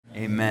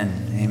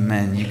Amen.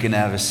 Amen. You can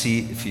have a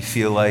seat if you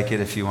feel like it.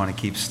 If you want to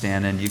keep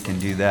standing, you can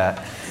do that.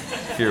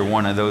 If you're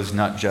one of those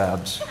nut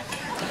jobs.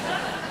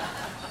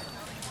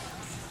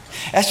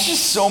 That's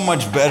just so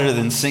much better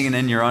than singing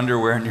in your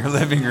underwear in your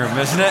living room,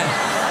 isn't it?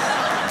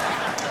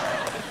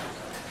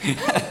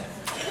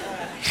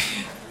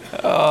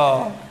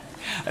 Oh,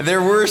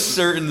 there were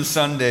certain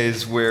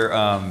Sundays where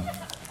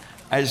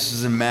I just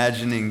was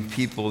imagining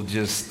people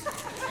just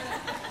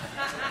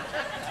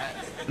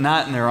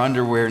not in their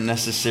underwear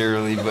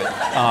necessarily, but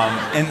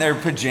in their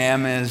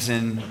pajamas,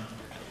 and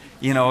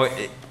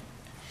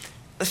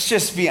let's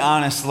just be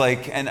honest.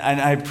 And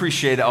I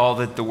appreciate all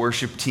that the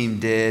worship team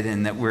did,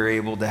 and that we're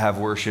able to have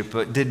worship.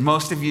 But did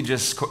most of you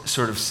just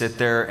sort of sit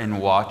there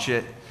and watch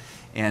it?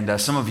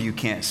 And some of you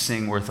can't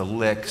sing worth a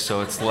lick,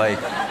 so it's like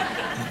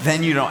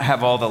then you don't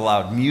have all the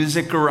loud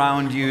music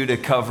around you to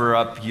cover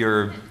up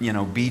your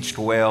beached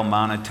whale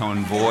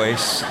monotone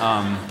voice.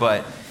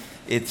 But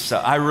it's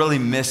I really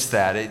miss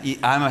that.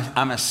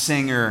 I'm a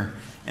singer,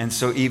 and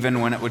so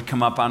even when it would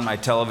come up on my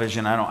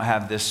television, I don't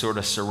have this sort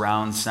of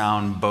surround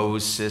sound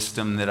Bose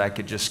system that I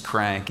could just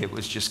crank. It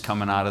was just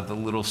coming out of the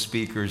little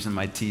speakers in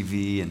my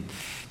TV, and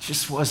it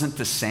just wasn't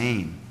the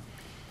same.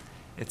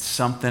 It's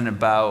something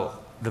about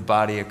the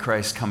body of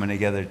Christ coming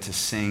together to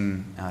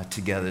sing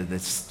together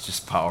that's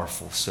just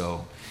powerful.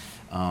 So,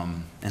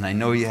 and I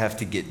know you have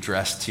to get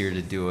dressed here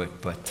to do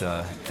it, but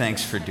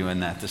thanks for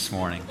doing that this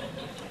morning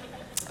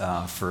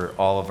for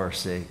all of our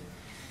sake.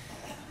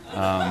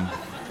 A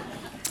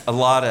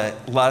lot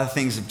of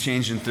things have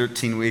changed in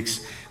 13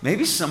 weeks.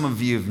 Maybe some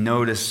of you have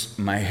noticed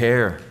my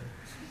hair.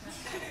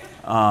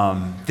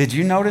 Did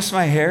you notice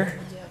my hair?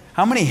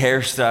 How many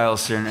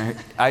hairstyles are in there?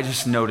 I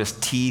just notice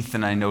teeth,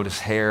 and I notice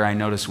hair. I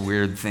notice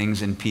weird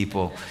things in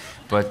people.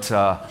 But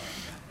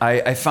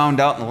I found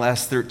out in the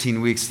last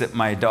 13 weeks that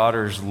my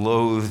daughters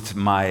loathed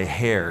my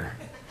hair.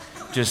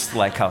 Just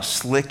like how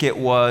slick it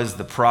was,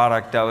 the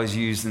product I was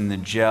using, the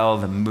gel,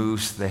 the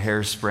mousse, the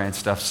hairspray and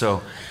stuff.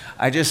 So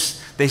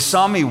they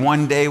saw me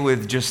one day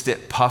with just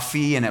it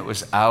puffy, and it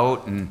was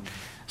out. And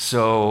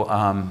so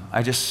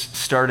I just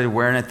started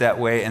wearing it that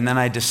way. And then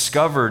I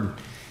discovered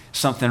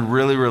something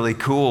really, really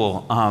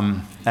cool.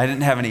 I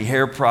didn't have any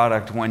hair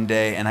product one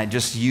day, and I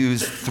just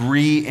used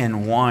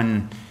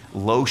 3-in-1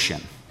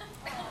 lotion.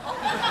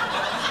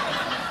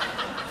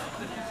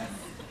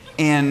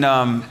 And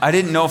I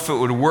didn't know if it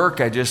would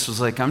work. I just was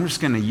like, I'm just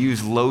going to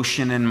use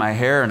lotion in my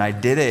hair, and I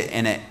did it,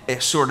 and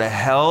it sort of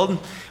held,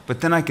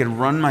 but then I could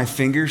run my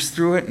fingers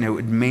through it, and it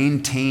would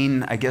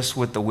maintain, I guess,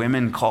 what the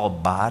women call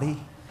body.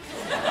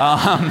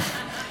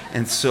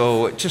 And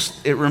so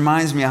it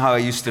reminds me of how I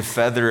used to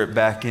feather it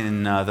back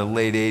in the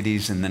late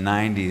 80s and the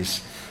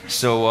 90s.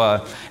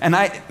 So,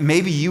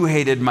 maybe you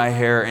hated my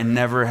hair and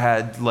never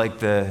had like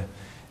the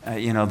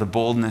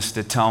boldness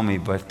to tell me,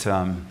 but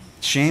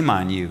shame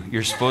on you.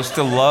 You're supposed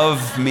to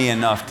love me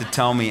enough to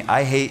tell me,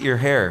 I hate your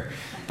hair.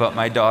 But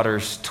my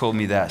daughters told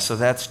me that. So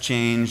that's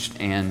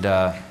changed. And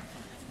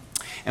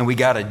we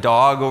got a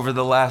dog over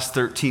the last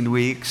 13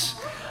 weeks.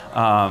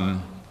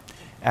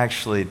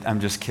 Actually, I'm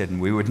just kidding.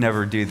 We would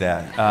never do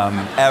that.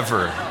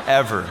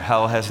 Ever.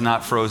 Hell has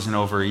not frozen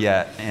over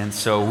yet. And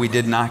so we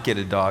did not get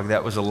a dog.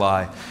 That was a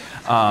lie.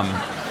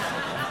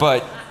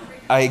 But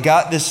I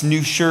got this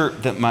new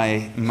shirt that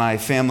my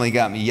family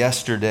got me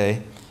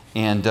yesterday.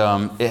 And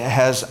it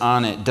has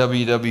on it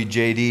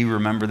WWJD.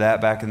 Remember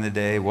that back in the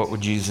day? What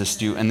would Jesus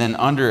do? And then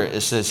under it, it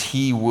says,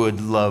 He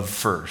would love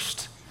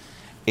first.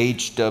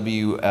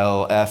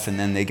 HWLF. And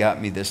then they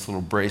got me this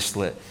little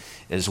bracelet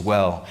as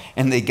well.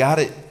 And they got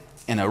it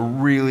in a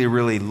really,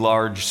 really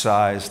large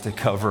size to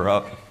cover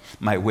up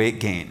my weight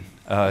gain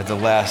the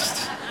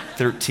last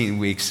 13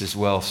 weeks as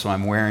well. So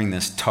I'm wearing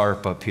this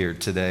tarp up here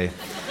today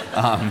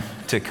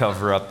to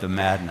cover up the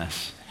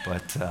madness.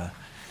 But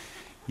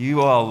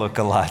you all look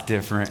a lot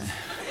different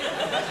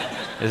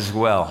as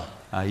well.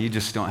 You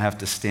just don't have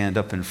to stand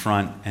up in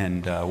front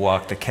and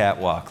walk the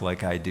catwalk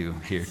like I do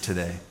here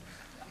today.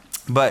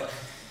 But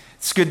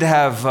it's good to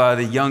have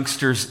the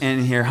youngsters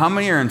in here. How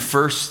many are in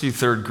 1st through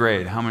 3rd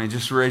grade? How many?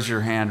 Just raise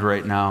your hand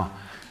right now.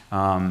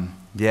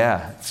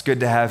 Yeah, it's good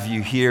to have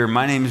you here.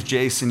 My name is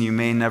Jason. You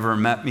may never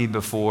met me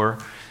before,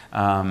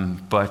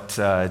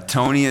 but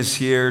Tony is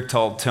here,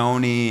 Tall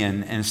Tony,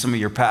 and some of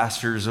your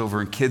pastors over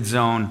in Kid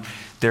Zone,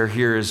 they're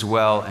here as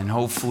well. And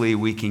hopefully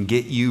we can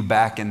get you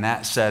back in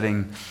that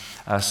setting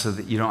so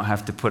that you don't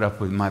have to put up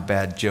with my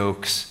bad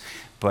jokes.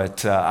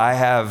 But I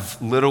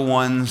have little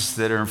ones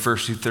that are in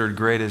 1st through 3rd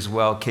grade as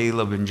well,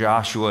 Caleb and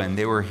Joshua, and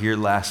they were here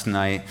last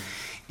night.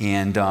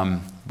 And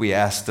we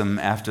asked them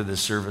after the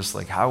service,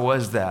 like, how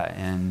was that?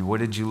 And what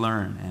did you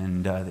learn?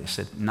 And they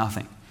said,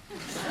 nothing.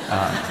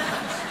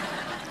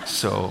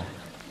 So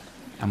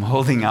I'm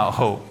holding out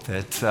hope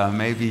that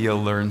maybe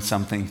you'll learn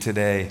something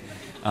today,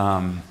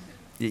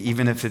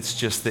 even if it's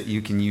just that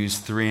you can use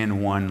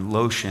 3-in-1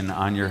 lotion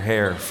on your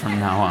hair from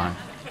now on.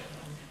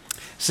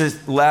 So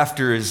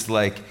laughter is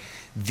like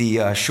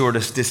the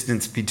shortest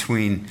distance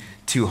between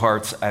two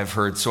hearts I've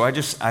heard. So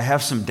I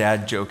have some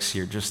dad jokes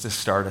here just to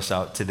start us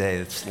out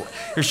today.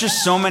 There's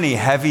just so many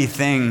heavy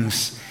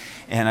things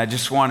And I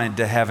just wanted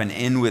to have an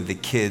in with the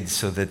kids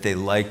so that they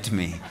liked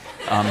me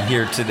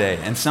here today.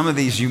 And some of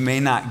these you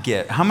may not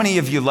get. How many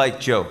of you like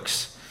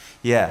jokes?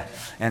 Yeah.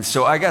 And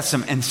so I got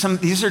some,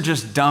 these are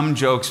just dumb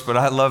jokes, but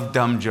I love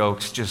dumb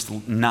jokes, just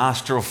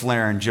nostril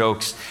flaring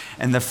jokes.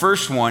 And the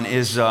first one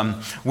is,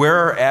 where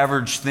are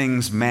average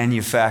things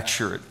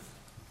manufactured?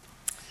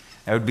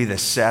 That would be the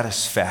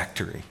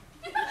satisfactory.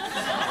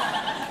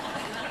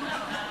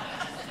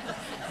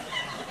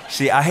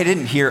 See, I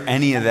didn't hear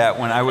any of that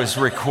when I was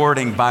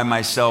recording by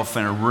myself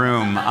in a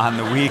room on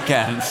the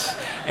weekends,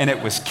 and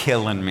it was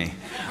killing me.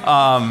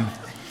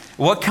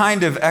 What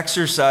kind of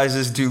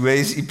exercises do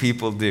lazy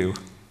people do?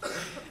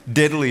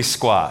 Diddly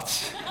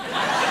squats.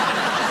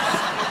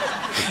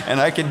 And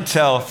I can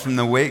tell from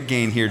the weight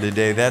gain here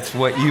today, that's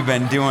what you've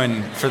been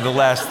doing for the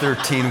last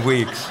 13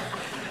 weeks.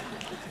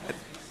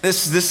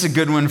 This is a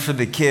good one for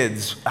the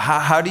kids.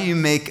 How do you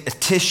make a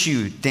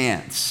tissue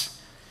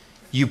dance?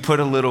 You put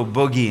a little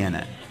boogie in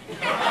it.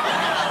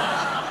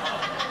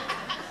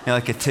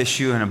 Like a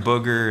tissue and a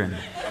booger, and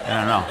I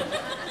don't know.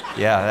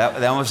 Yeah,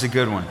 that was a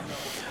good one.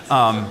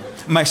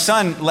 My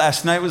son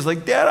last night was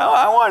like, Dad,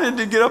 I wanted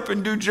to get up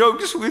and do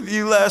jokes with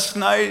you last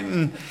night.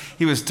 And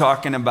he was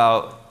talking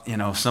about,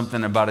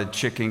 something about a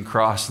chicken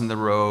crossing the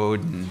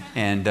road.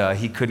 And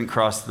he couldn't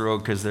cross the road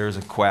because there was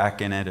a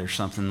quack in it or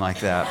something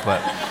like that.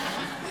 But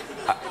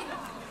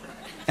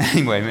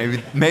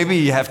anyway, maybe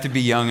you have to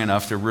be young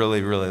enough to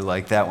really, really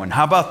like that one.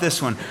 How about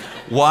this one?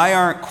 Why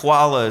aren't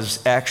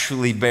koalas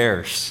actually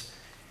bears?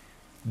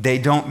 They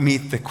don't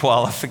meet the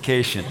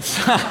qualifications.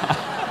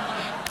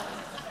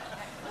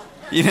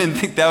 You didn't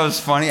think that was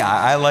funny?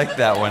 I like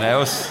that one. That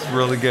was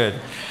really good.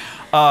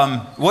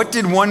 What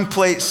did one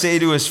plate say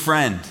to his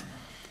friend?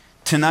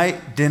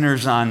 Tonight,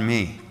 dinner's on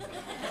me.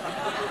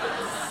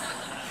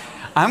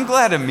 I'm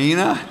glad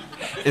Amina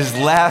is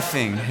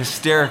laughing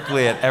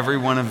hysterically at every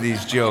one of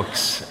these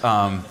jokes.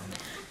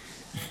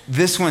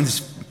 This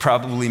one's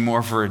probably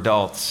more for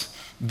adults.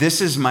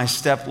 This is my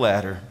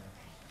stepladder.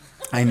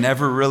 I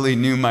never really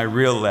knew my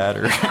real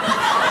ladder.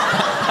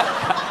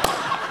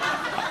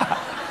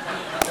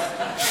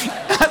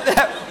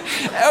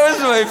 That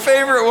was my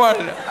favorite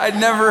one. I'd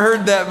never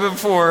heard that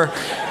before.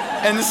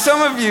 And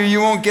some of you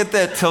won't get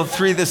that till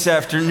 3 this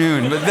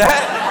afternoon, but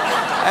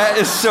that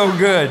is so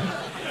good.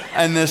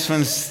 And this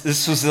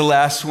was the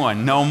last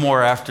one. No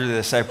more after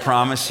this. I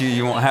promise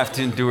you won't have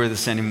to endure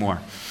this anymore.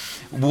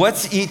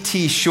 What's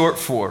E.T. short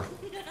for?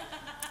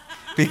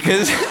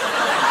 Because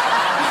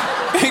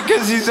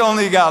he's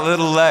only got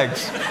little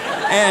legs.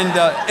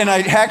 And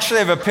I actually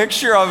have a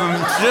picture of him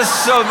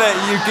just so that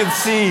you can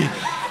see.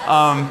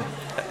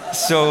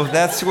 So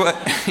that's what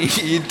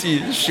E.T.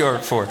 is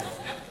short for.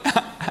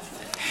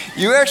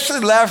 You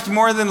actually laughed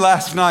more than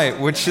last night,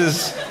 which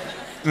is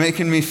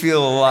making me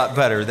feel a lot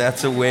better.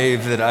 That's a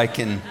wave that I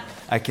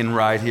can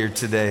ride here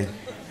today.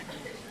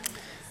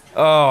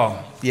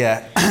 Oh,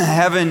 yeah.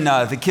 Having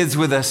the kids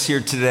with us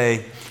here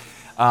today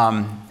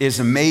is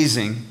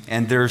amazing,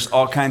 and there's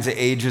all kinds of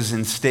ages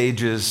and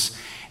stages,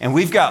 and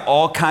we've got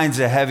all kinds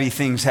of heavy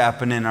things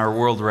happening in our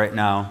world right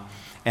now,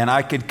 and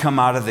I could come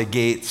out of the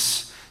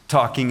gates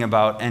talking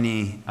about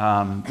any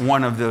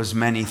one of those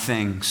many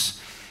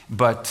things,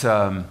 but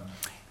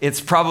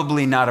it's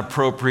probably not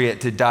appropriate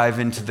to dive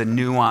into the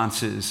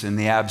nuances and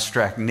the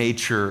abstract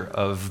nature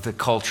of the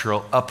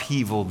cultural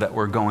upheaval that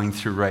we're going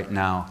through right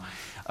now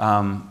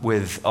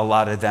with a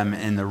lot of them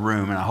in the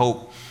room. And I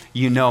hope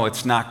you know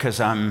it's not because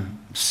I'm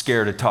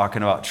scared of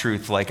talking about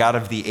truth. Like out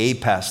of the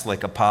APEST,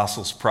 like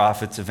apostles,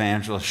 prophets,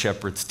 evangelists,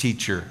 shepherds,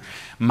 teacher,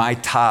 my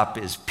top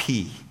is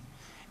P.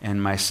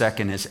 And my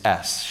second is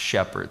S,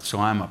 shepherd. So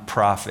I'm a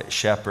prophet,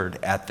 shepherd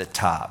at the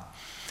top.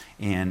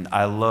 And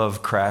I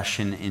love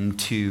crashing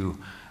into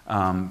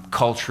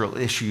cultural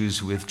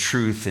issues with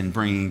truth and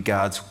bringing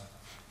God's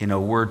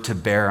word to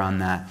bear on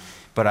that.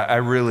 But I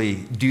really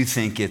do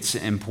think it's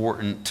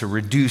important to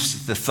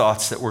reduce the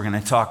thoughts that we're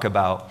going to talk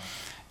about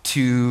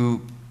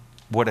to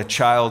what a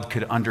child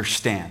could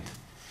understand.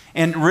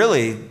 And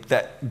really,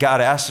 that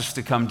God asks us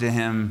to come to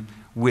him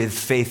with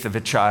faith of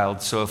a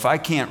child. So if I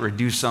can't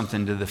reduce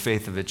something to the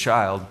faith of a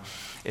child,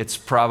 it's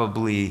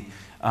probably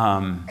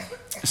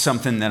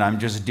something that I'm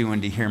just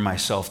doing to hear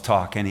myself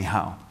talk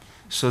anyhow.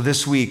 So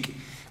this week,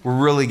 we're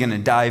really going to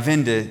dive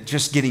into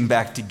just getting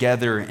back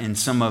together in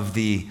some of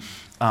the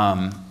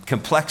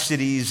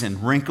complexities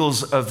and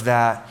wrinkles of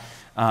that,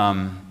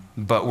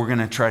 but we're going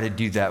to try to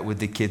do that with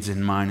the kids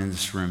in mind in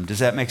this room. Does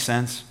that make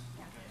sense?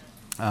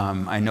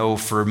 I know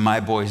for my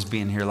boys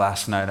being here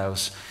last night, I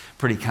was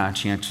pretty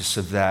conscientious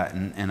of that,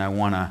 and I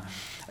want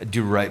to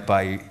do right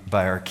by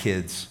our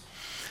kids.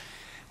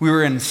 We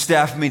were in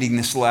staff meeting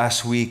this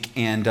last week,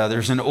 and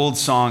there's an old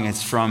song.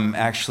 It's from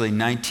actually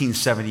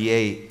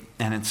 1978,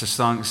 and it's a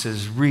song that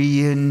says,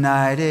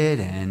 "Reunited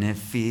and it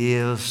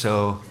feels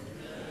so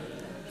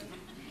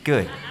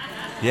good."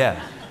 Yeah,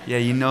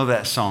 you know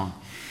that song.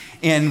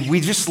 And we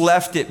just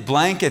left it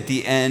blank at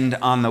the end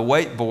on the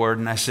whiteboard,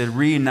 and I said,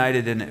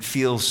 "Reunited and it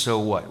feels so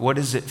what? What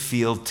does it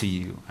feel to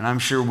you?" And I'm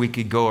sure we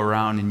could go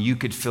around and you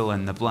could fill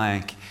in the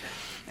blank.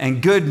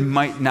 And good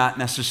might not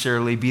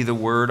necessarily be the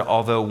word,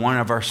 although one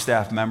of our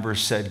staff members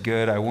said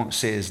good. I won't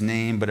say his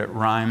name, but it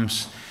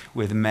rhymes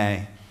with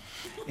May.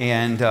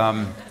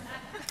 And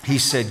he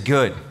said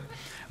good.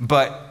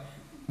 But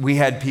we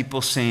had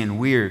people saying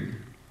weird.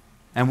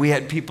 And we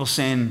had people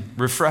saying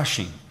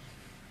refreshing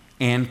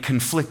and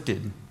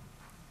conflicted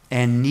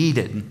and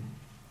needed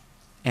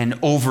and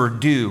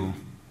overdue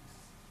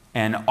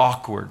and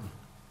awkward.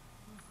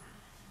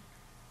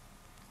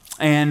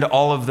 And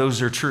all of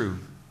those are true.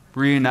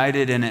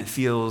 Reunited, and it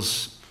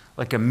feels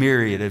like a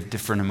myriad of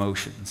different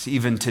emotions.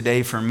 Even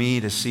today for me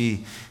to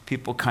see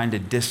people kind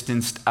of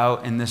distanced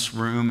out in this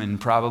room and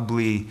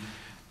probably,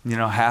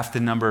 half the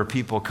number of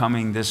people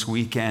coming this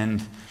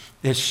weekend,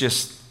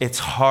 it's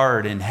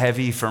hard and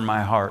heavy for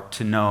my heart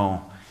to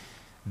know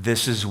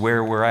this is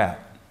where we're at.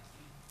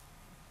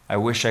 I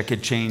wish I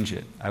could change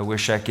it. I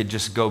wish I could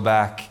just go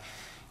back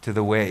to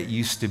the way it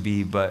used to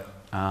be, but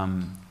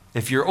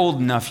if you're old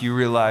enough, you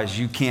realize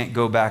you can't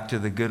go back to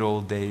the good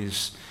old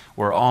days.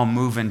 We're all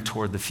moving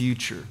toward the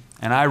future.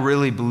 And I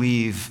really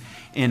believe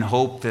in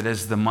hope that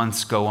as the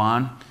months go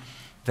on,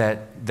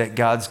 that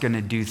God's going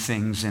to do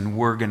things and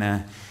we're going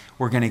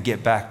to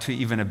get back to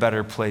even a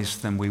better place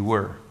than we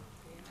were.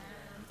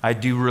 I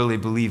do really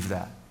believe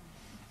that.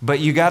 But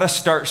you got to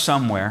start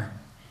somewhere,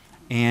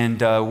 and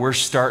we're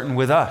starting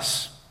with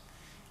us.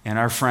 And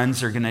our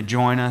friends are going to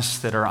join us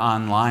that are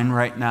online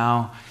right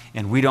now,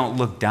 and we don't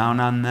look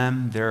down on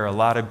them. There are a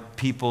lot of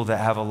people that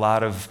have a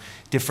lot of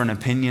different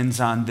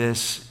opinions on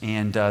this,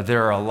 and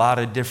there are a lot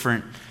of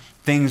different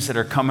things that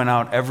are coming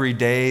out every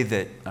day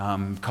that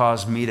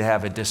cause me to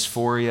have a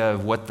dysphoria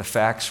of what the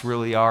facts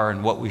really are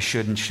and what we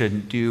should and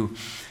shouldn't do.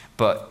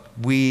 But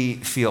we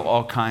feel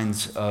all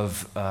kinds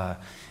of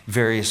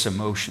various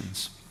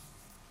emotions.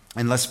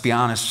 And let's be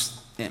honest,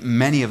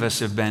 many of us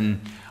have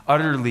been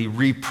utterly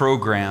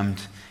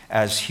reprogrammed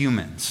as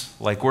humans.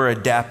 Like we're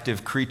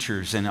adaptive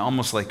creatures, and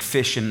almost like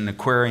fish in an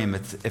aquarium,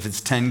 if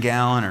it's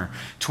 10-gallon or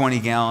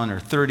 20-gallon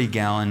or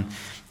 30-gallon,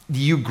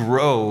 you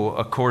grow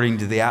according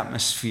to the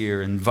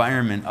atmosphere,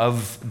 environment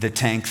of the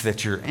tank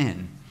that you're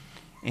in.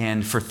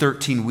 And for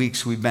 13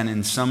 weeks, we've been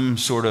in some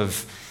sort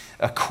of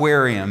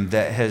aquarium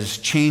that has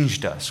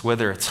changed us,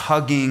 whether it's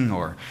hugging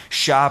or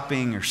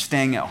shopping or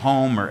staying at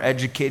home or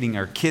educating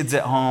our kids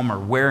at home or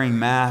wearing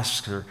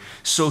masks or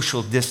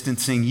social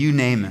distancing, you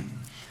name it.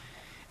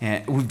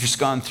 And we've just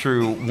gone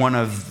through one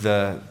of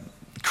the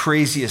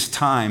craziest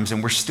times,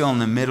 and we're still in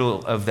the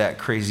middle of that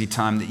crazy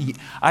time that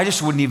I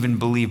just wouldn't even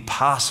believe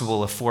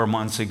possible if 4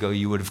 months ago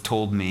you would have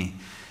told me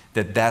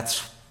that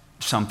that's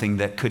something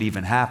that could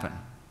even happen.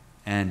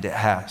 And it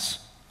has.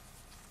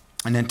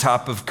 And on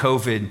top of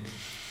COVID,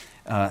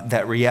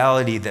 that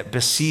reality that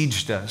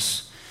besieged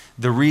us,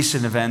 the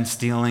recent events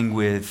dealing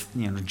with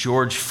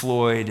George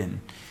Floyd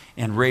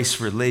and race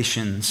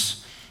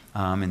relations,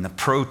 and the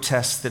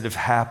protests that have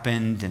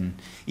happened, and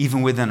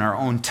even within our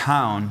own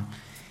town,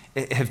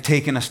 have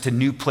taken us to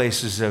new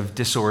places of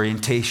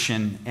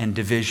disorientation and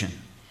division.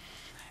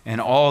 And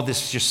all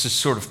this just is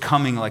sort of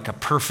coming like a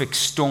perfect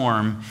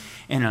storm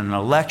in an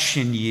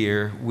election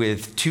year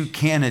with two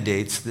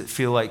candidates that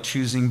feel like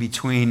choosing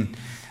between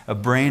a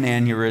brain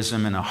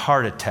aneurysm and a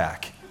heart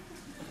attack.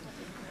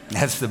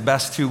 That's the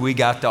best two we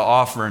got to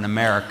offer in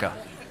America.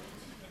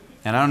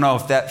 And I don't know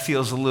if that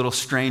feels a little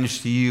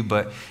strange to you,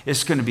 but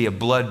it's going to be a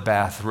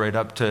bloodbath right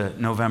up to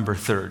November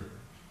 3rd.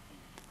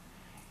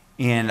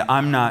 And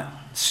I'm not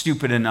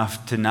stupid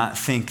enough to not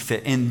think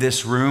that in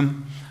this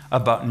room,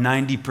 about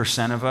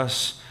 90% of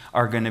us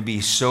are going to be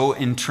so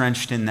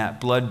entrenched in that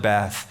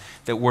bloodbath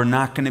that we're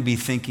not going to be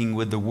thinking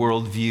with the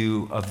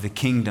worldview of the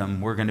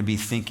kingdom. We're going to be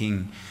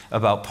thinking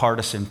about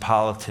partisan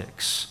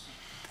politics.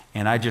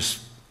 And I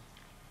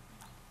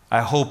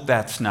hope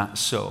that's not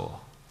so.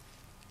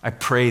 I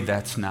pray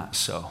that's not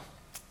so.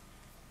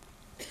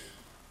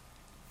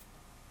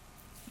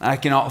 I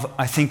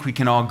think we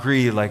can all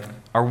agree, like,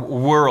 our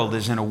world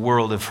is in a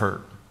world of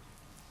hurt.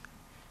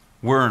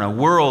 We're in a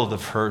world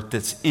of hurt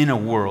that's in a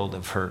world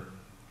of hurt.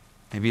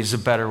 Maybe is a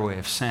better way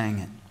of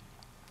saying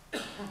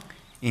it.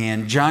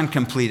 And John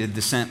completed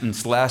the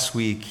sentence last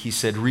week. He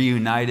said,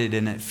 reunited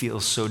and it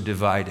feels so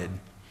divided.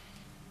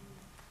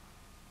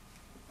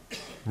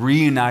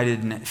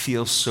 Reunited and it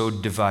feels so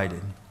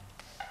divided.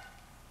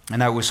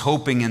 And I was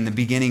hoping in the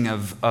beginning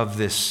of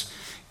this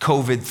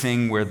COVID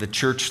thing where the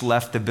church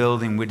left the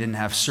building, we didn't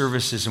have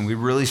services, and we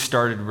really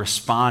started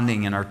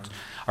responding, and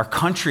our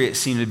country, it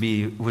seemed to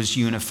be, was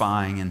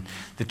unifying, and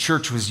the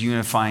church was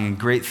unifying, and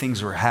great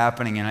things were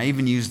happening. And I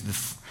even used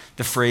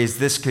the phrase,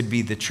 this could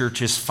be the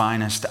church's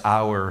finest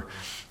hour.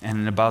 And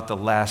in about the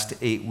last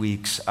 8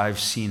 weeks, I've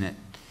seen it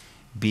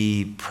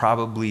be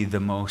probably the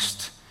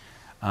most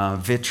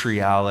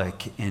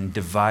vitriolic and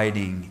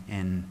dividing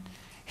and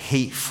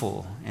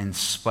hateful and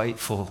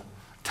spiteful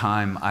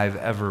time I've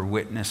ever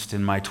witnessed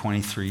in my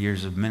 23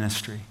 years of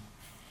ministry.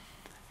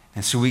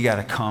 And so we got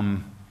to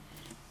come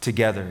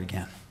together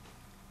again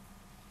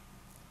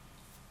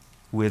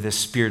with a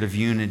spirit of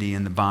unity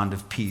and the bond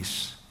of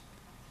peace.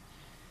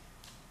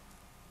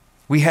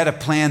 We had a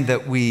plan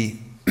that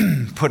we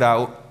put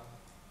out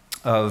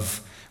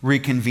of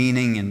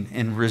reconvening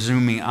and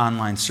resuming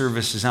online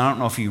services. I don't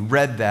know if you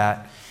read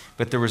that,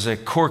 but there was a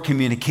core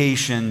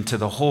communication to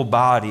the whole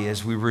body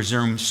as we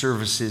resume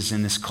services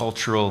in this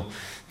cultural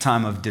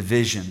time of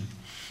division.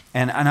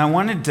 And I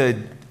wanted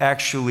to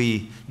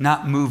actually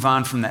not move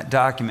on from that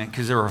document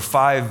because there were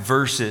 5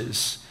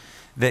 verses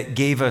that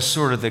gave us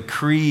sort of the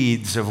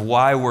creeds of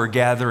why we're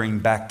gathering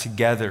back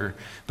together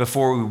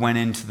before we went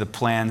into the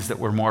plans that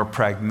were more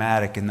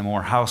pragmatic and the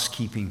more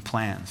housekeeping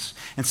plans.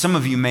 And some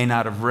of you may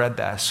not have read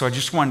that. So I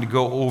just wanted to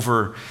go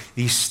over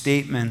these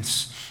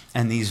statements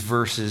and these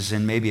verses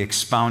and maybe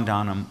expound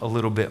on them a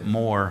little bit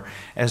more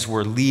as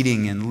we're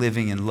leading and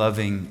living and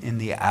loving in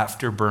the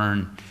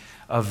afterburn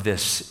of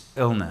this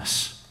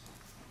illness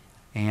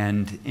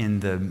and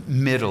in the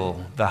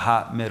middle, the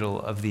hot middle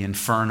of the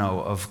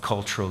inferno of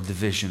cultural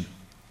division.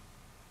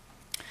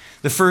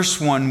 The first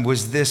one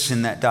was this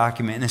in that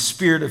document: in a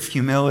spirit of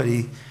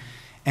humility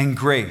and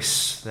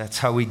grace. That's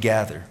how we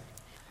gather.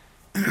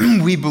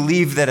 We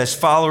believe that as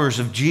followers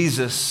of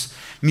Jesus,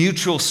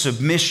 mutual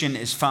submission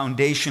is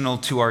foundational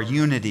to our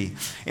unity.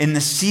 In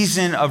the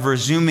season of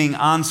resuming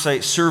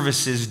on-site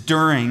services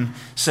during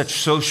such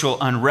social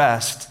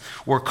unrest,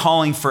 we're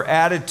calling for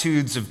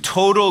attitudes of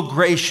total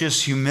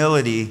gracious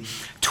humility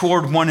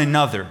toward one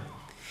another.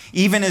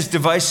 Even as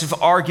divisive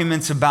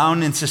arguments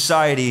abound in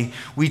society,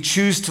 we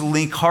choose to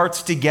link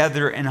hearts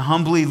together and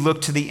humbly look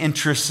to the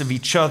interests of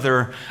each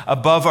other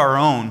above our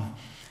own.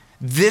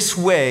 This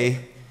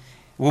way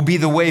will be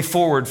the way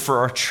forward for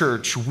our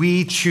church.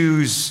 We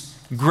choose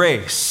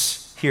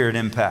grace here at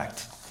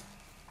Impact.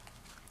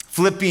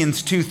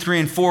 Philippians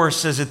 2:3-4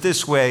 says it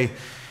this way: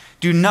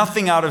 do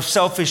nothing out of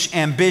selfish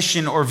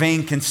ambition or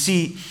vain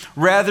conceit.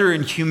 Rather,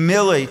 in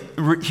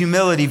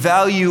humility,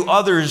 value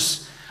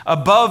others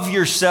above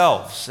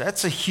yourselves.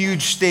 That's a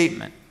huge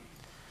statement.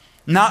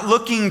 Not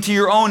looking to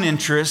your own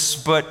interests,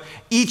 but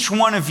each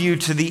one of you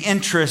to the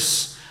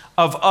interests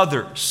of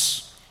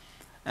others.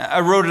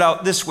 I wrote it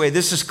out this way: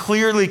 this is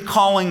clearly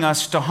calling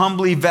us to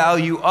humbly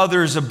value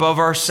others above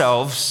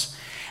ourselves.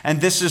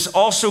 And this is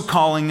also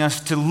calling us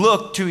to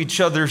look to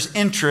each other's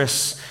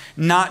interests,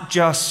 not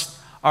just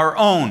our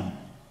own.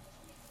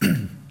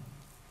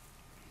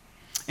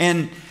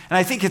 And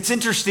I think it's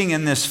interesting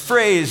in this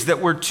phrase that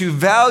we're to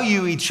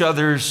value each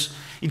other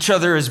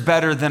as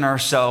better than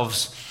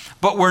ourselves,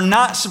 but we're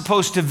not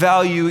supposed to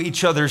value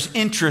each other's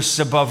interests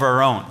above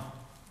our own.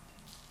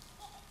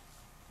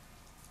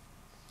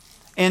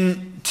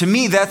 And to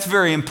me, that's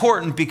very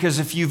important, because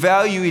if you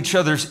value each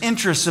other's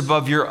interests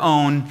above your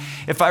own,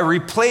 if I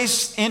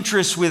replace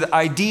interests with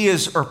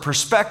ideas or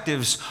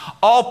perspectives,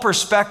 all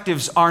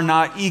perspectives are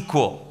not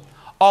equal.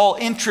 All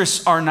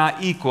interests are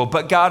not equal,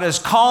 but God is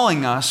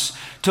calling us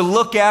to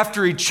look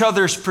after each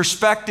other's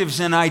perspectives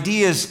and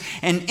ideas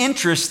and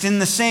interests in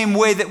the same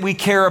way that we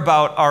care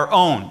about our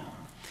own.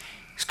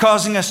 He's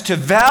causing us to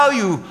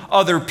value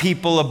other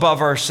people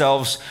above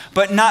ourselves,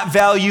 but not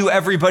value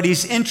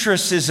everybody's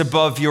interests as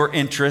above your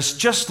interests,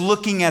 just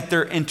looking at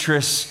their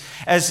interests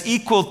as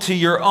equal to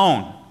your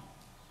own.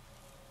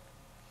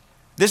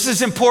 This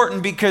is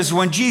important because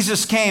when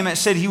Jesus came, it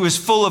said he was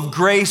full of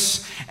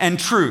grace and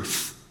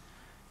truth.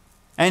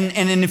 And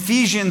in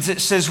Ephesians, it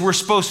says we're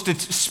supposed to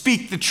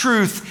speak the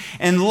truth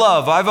in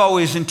love. I've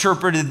always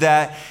interpreted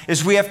that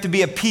as we have to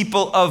be a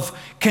people of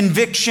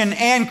conviction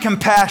and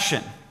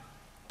compassion.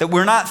 That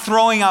we're not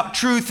throwing out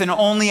truth and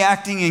only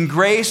acting in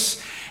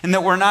grace. And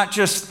that we're not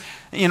just,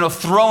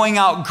 throwing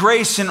out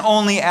grace and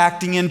only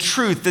acting in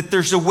truth. That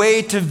there's a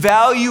way to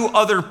value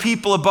other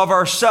people above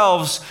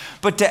ourselves,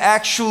 but to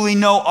actually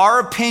know our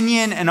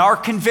opinion and our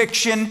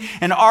conviction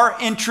and our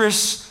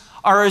interests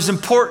are as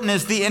important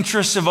as the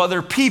interests of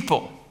other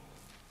people.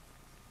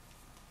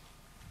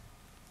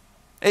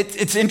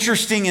 It's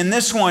interesting in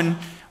this one,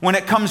 when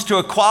it comes to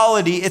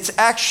equality, it's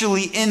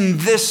actually in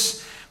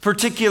this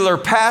particular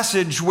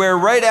passage where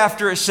right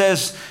after it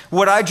says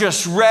what I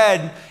just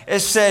read, it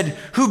said,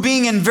 who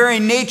being in very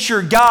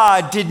nature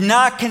God did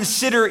not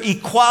consider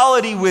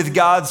equality with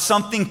God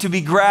something to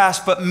be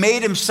grasped, but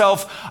made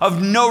himself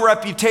of no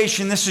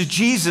reputation. This is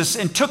Jesus,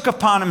 and took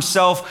upon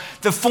himself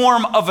the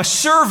form of a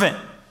servant.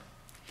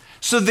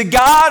 So the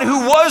God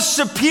who was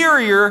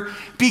superior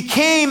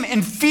became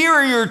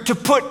inferior to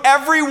put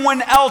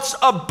everyone else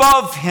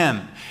above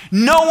him.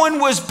 No one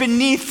was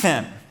beneath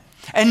him,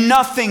 and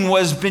nothing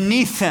was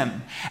beneath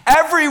him.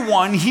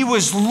 Everyone he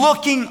was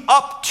looking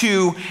up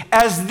to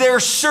as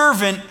their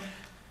servant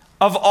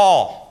of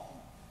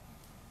all.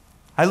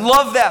 I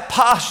love that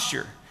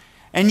posture.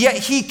 And yet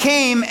he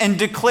came and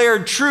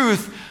declared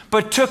truth,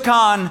 but took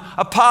on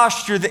a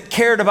posture that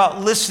cared about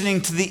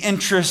listening to the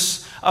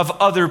interests of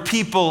other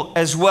people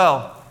as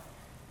well.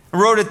 I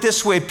wrote it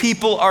this way: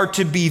 people are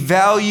to be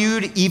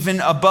valued even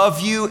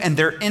above you, and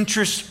their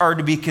interests are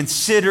to be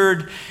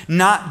considered,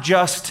 not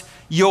just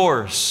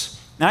yours.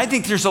 And I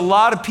think there's a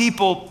lot of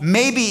people,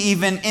 maybe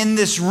even in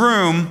this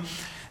room,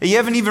 that you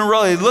haven't even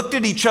really looked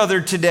at each other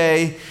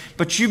today,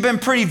 but you've been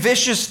pretty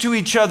vicious to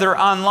each other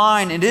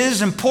online. It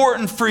is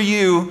important for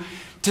you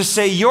to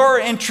say your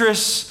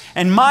interests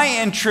and my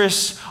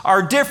interests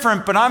are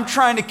different, but I'm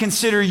trying to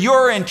consider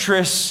your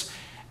interests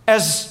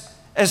as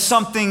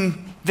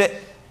something that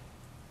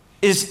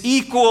is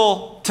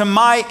equal to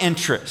my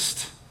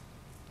interest.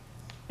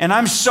 And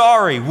I'm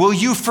sorry. Will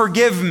you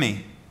forgive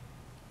me?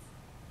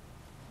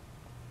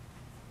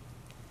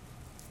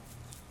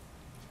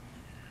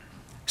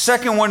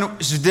 Second one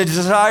is the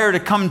desire to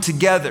come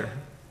together.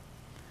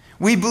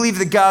 We believe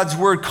that God's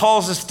word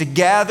calls us to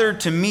gather,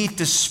 to meet,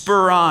 to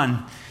spur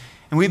on.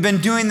 And we've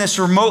been doing this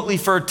remotely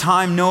for a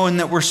time, knowing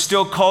that we're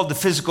still called to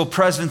physical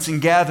presence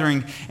and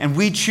gathering, and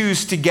we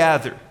choose to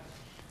gather.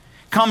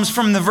 Comes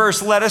from the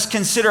verse, let us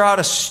consider how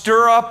to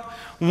stir up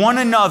one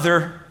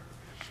another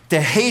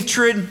to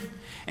hatred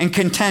and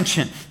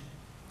contention.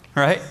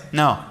 Right?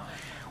 No.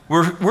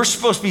 We're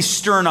supposed to be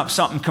stirring up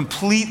something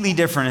completely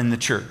different in the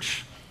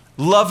church.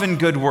 Love and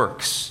good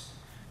works.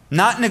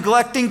 Not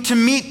neglecting to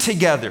meet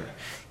together.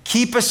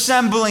 Keep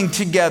assembling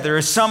together,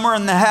 as some are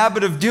in the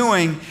habit of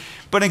doing,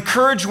 but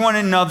encourage one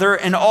another,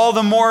 and all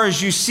the more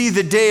as you see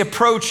the day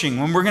approaching,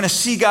 when we're going to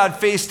see God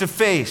face to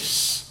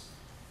face.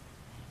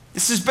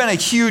 This has been a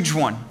huge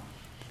one.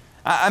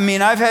 I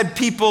mean, I've had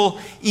people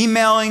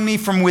emailing me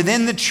from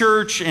within the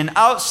church and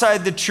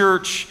outside the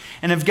church,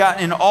 and have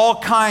gotten in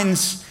all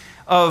kinds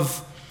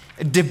of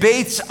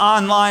debates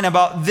online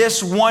about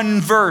this one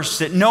verse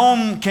that no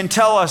one can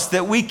tell us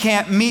that we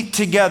can't meet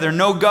together.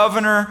 No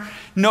governor,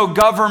 no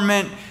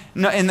government.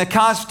 In the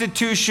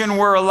Constitution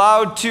we're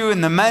allowed to,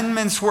 in the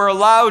amendments we're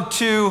allowed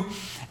to.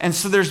 And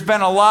so there's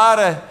been a lot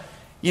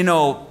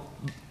of,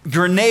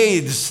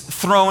 grenades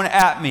thrown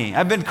at me.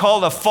 I've been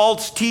called a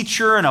false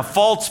teacher and a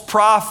false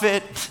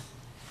prophet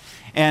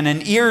and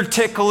an ear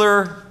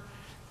tickler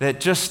that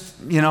just,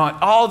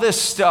 all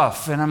this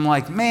stuff. And I'm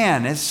like,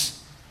 man,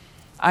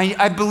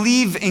 I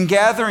believe in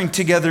gathering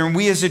together, and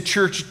we as a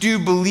church do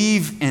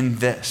believe in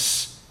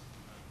this.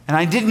 And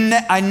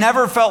I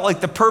never felt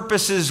like the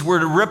purposes were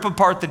to rip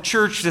apart the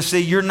church to say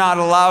you're not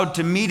allowed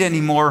to meet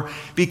anymore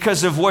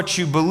because of what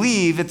you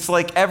believe. It's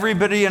like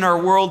everybody in our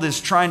world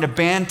is trying to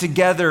band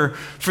together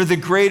for the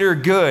greater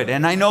good.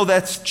 And I know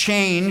that's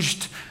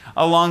changed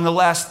along the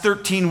last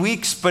 13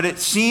 weeks, but it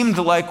seemed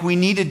like we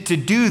needed to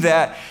do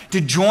that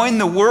to join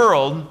the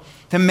world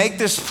to make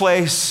this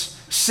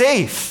place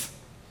safe.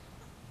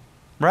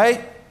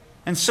 Right?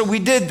 And so we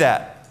did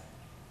that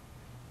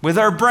with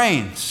our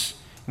brains,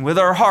 with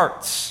our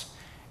hearts,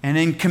 and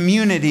in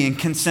community and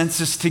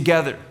consensus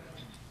together.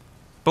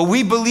 But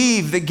we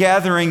believe that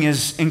gathering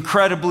is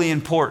incredibly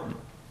important.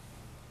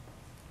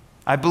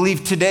 I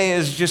believe today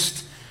is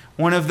just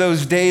one of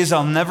those days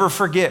I'll never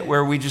forget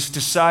where we just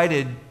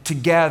decided to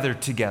gather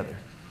together.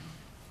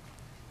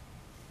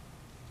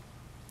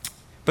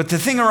 But the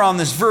thing around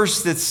this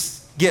verse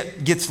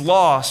that gets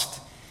lost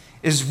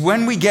is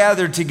when we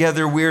gather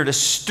together, we're to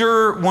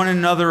stir one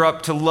another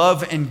up to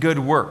love and good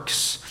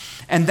works.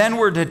 And then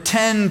we're to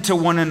tend to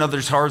one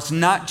another's hearts,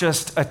 not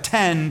just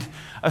attend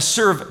a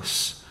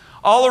service.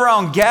 All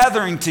around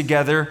gathering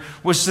together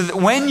was so that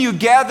when you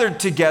gathered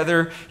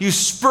together, you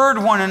spurred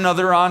one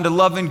another on to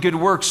love and good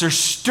works, or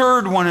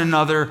stirred one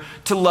another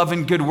to love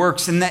and good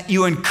works, and that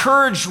you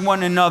encouraged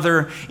one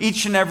another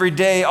each and every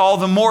day, all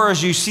the more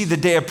as you see the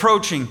day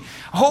approaching.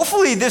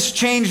 Hopefully this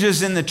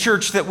changes in the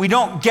church, that we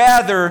don't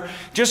gather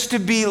just to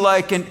be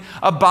like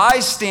a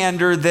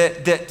bystander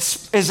that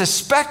is a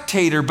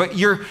spectator, but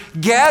you're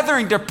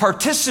gathering to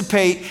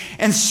participate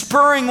and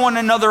spurring one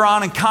another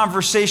on in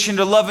conversation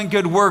to love and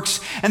good works,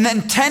 and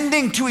then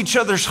tending to each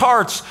other's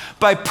hearts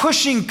by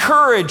pushing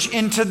courage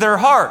into their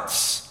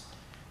hearts.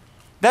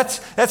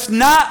 That's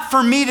not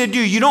for me to do.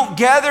 You don't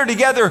gather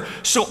together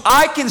so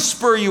I can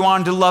spur you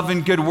on to love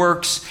and good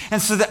works,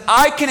 and so that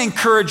I can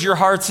encourage your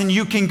hearts and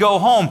you can go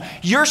home.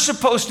 You're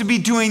supposed to be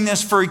doing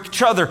this for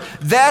each other.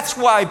 That's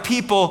why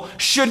people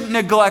shouldn't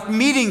neglect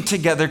meeting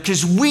together,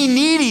 because we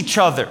need each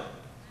other.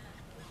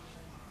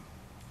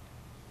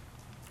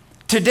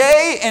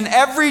 Today and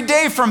every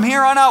day from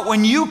here on out,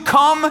 when you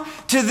come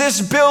to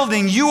this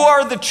building, you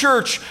are the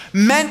church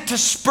meant to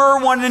spur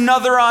one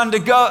another on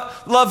to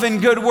love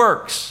and good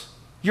works.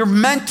 You're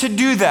meant to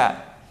do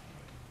that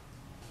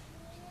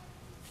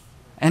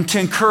and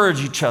to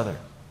encourage each other,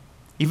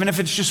 even if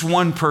it's just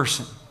one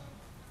person.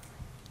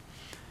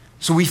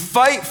 So we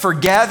fight for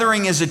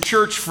gathering as a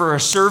church for a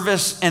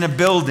service and a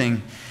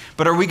building,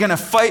 but are we going to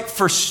fight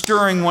for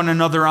stirring one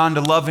another on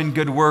to love and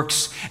good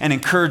works and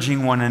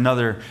encouraging one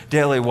another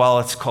daily while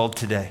it's called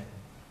today?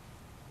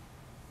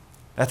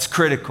 That's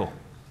critical,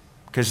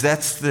 because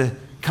that's the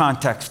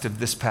context of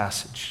this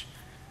passage.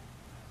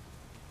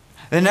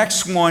 The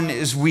next one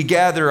is we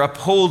gather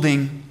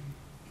upholding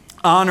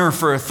honor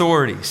for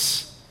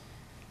authorities.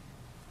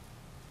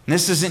 And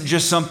this isn't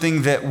just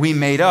something that we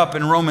made up.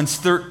 In Romans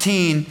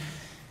 13,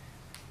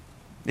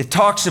 it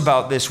talks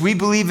about this. We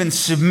believe in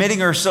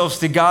submitting ourselves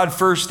to God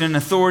first and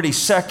authority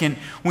second.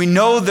 We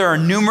know there are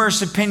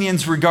numerous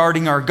opinions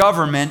regarding our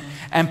government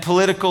and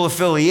political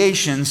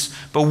affiliations,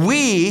 but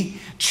we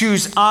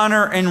choose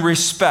honor and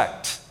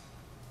respect.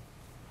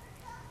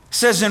 It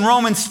says in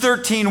Romans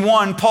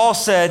 13:1, Paul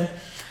said,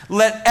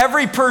 let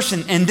every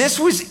person, and this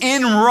was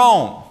in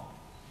Rome.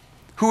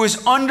 who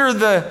was under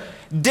the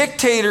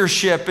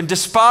dictatorship and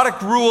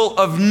despotic rule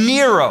of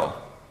Nero,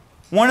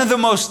 one of the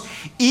most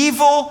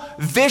evil,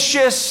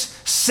 vicious,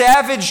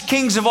 savage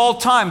kings of all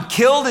time,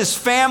 killed his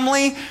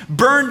family,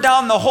 burned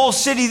down the whole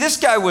city. This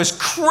guy was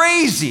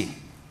crazy.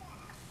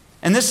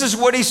 And this is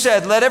what he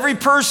said: let every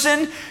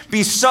person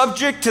be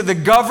subject to the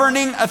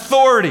governing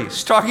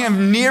authorities. Talking of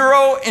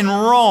Nero in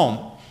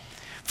Rome.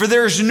 For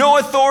there is no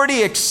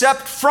authority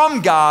except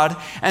from God,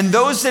 and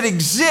those that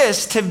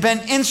exist have been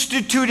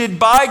instituted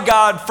by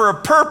God for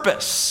a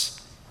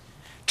purpose.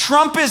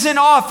 Trump is in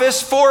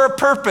office for a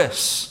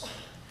purpose.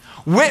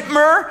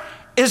 Whitmer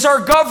is our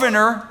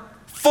governor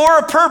for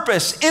a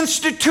purpose,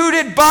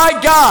 instituted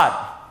by God,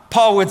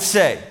 Paul would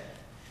say. And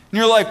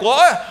you're like, well,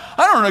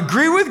 I don't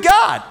agree with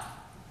God.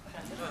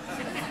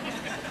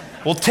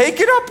 Well, take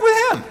it up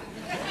with him.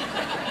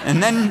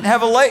 And then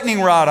have a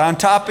lightning rod on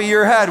top of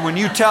your head when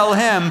you tell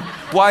him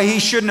why he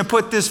shouldn't have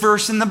put this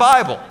verse in the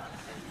Bible.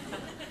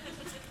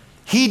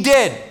 He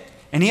did.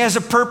 And he has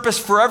a purpose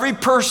for every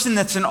person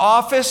that's in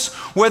office,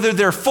 whether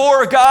they're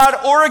for God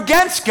or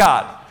against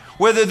God.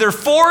 Whether they're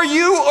for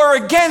you or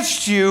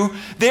against you,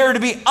 they are to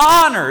be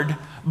honored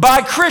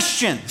by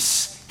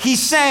Christians.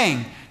 He's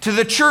saying to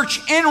the church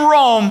in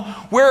Rome,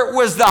 where it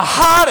was the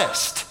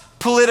hottest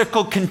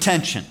political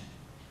contention.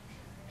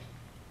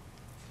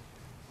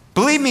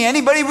 Believe me,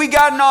 anybody we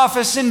got in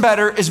office in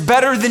better is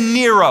better than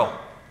Nero.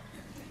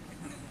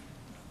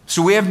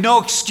 So we have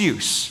no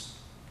excuse.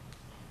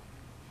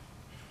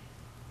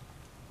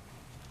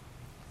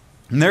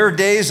 And there are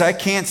days I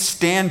can't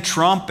stand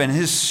Trump and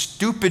his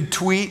stupid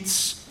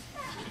tweets.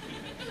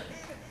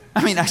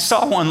 I mean, I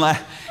saw one a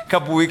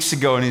couple weeks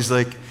ago, and he's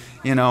like,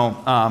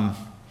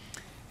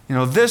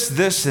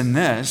 this, and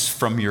this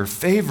from your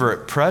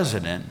favorite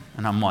president.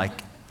 And I'm like,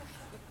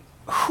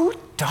 who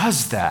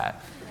does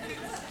that?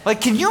 Like,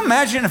 can you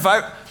imagine if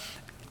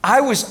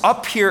I was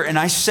up here and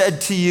I said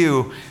to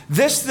you,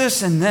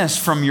 this, and this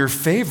from your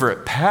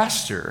favorite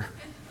pastor?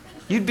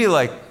 You'd be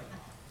like,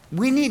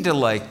 we need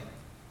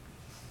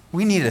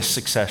a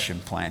succession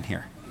plan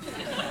here.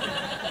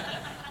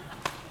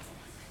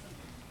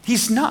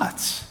 He's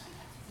nuts.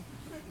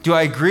 Do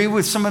I agree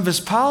with some of his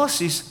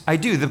policies? I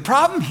do. The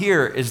problem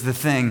here is the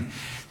thing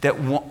that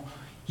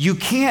you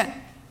can't,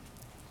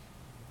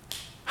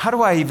 how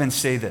do I even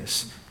say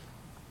this?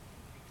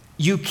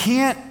 You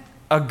can't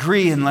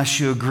agree unless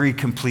you agree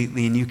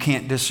completely, and you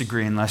can't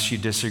disagree unless you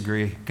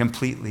disagree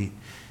completely.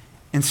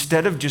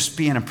 Instead of just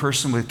being a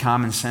person with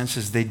common sense,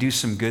 as they do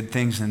some good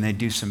things and they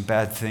do some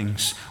bad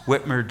things.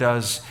 Whitmer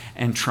does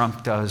and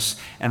Trump does,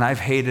 and I've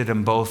hated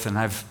them both and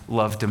I've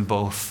loved them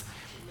both.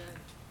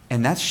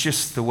 And that's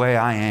just the way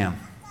I am.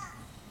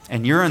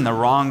 And you're in the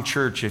wrong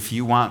church if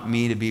you want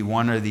me to be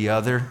one or the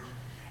other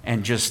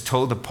and just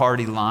toe the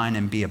party line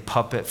and be a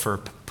puppet for a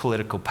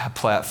political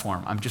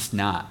platform. I'm just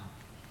not.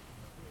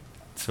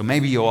 So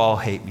maybe you'll all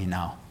hate me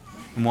now.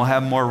 And we'll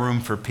have more room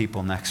for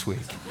people next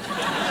week.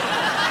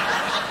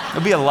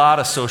 There'll be a lot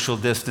of social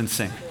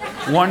distancing.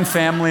 One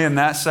family in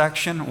that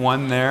section,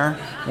 one there,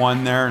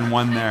 and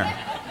one there.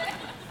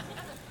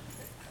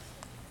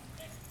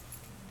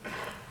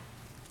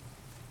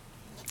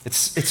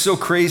 It's so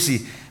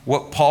crazy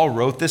what Paul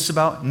wrote this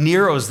about.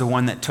 Nero's the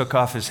one that took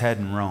off his head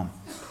in Rome.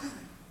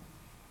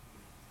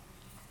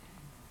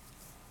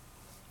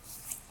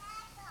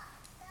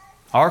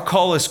 Our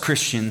call as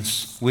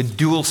Christians with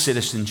dual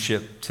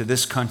citizenship to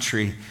this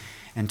country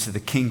and to the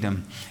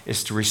kingdom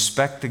is to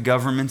respect the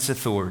government's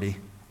authority,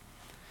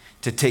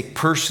 to take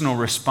personal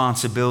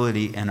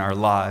responsibility in our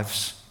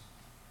lives,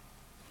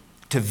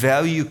 to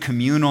value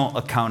communal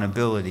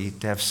accountability,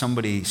 to have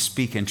somebody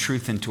speaking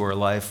truth into our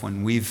life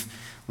when we've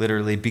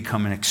literally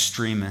become an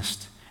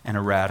extremist and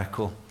a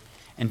radical,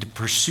 and to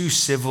pursue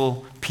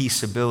civil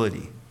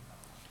peaceability.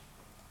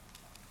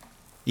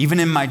 Even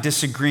in my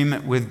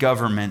disagreement with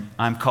government,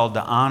 I'm called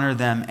to honor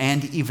them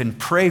and even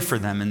pray for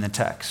them in the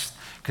text.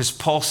 Because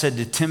Paul said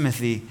to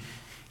Timothy,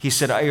 he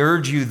said, I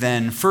urge you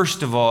then,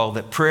 first of all,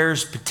 that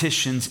prayers,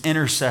 petitions,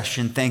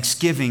 intercession,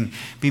 thanksgiving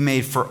be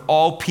made for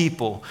all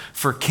people,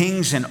 for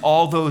kings and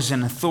all those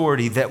in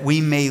authority, that we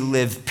may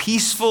live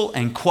peaceful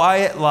and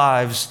quiet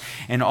lives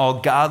in all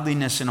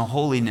godliness and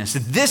holiness.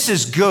 This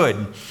is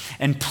good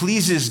and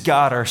pleases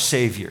God our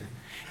Savior.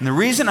 And the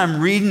reason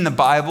I'm reading the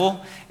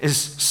Bible is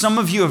some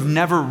of you have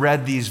never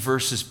read these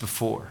verses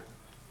before.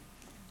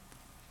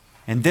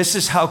 And this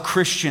is how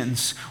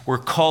Christians were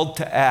called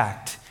to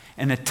act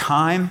in a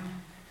time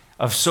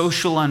of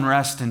social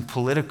unrest and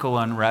political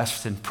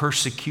unrest and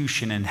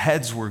persecution, and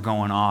heads were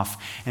going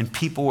off and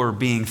people were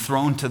being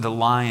thrown to the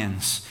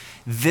lions.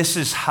 This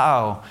is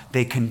how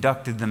they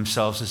conducted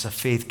themselves as a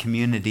faith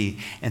community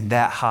in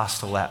that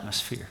hostile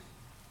atmosphere.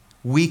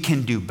 We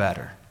can do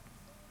better.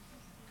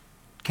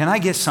 Can I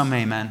get some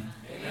amen?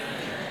 Amen.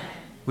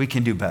 We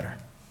can do better.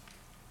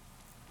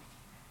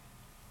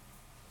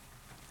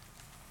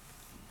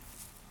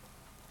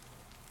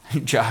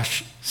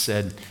 Josh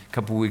said a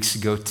couple weeks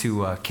ago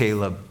to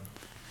Caleb,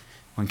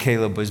 when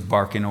Caleb was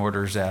barking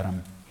orders at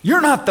him,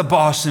 "You're not the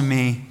boss of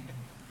me.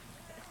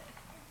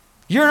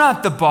 You're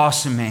not the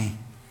boss of me."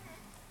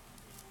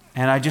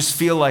 And I just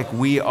feel like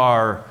we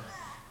are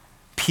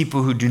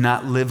people who do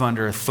not live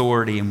under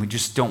authority, and we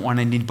just don't want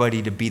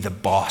anybody to be the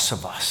boss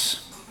of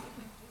us.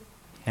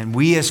 And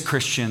we as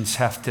Christians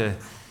have to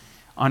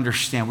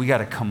understand we got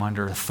to come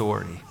under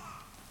authority.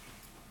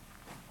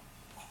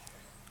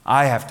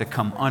 I have to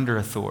come under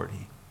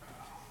authority.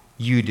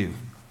 You do.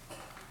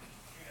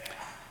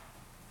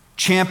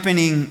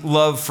 Championing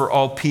love for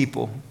all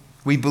people.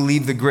 We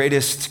believe the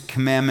greatest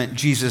commandment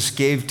Jesus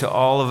gave to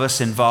all of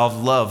us involved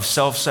love,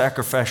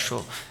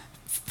 self-sacrificial,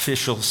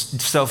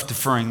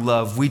 self-deferring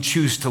love. We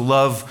choose to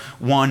love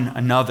one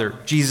another.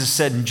 Jesus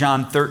said in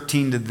John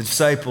 13 to the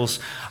disciples,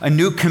 "A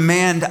new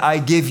command I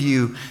give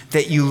you,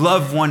 that you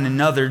love one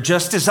another.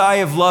 Just as I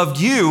have loved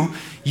you,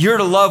 you're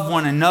to love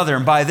one another.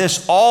 And by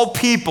this, all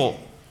people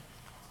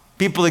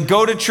that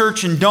go to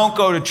church and don't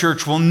go to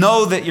church will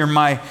know that you're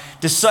my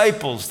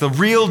disciples, the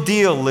real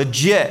deal,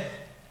 legit,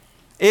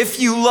 if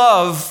you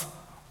love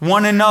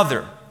one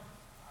another."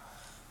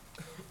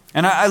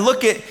 And I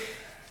look at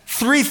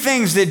 3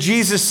 things that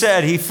Jesus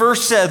said. He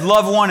first said,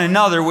 love one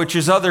another, which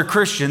is other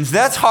Christians.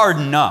 That's hard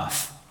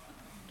enough.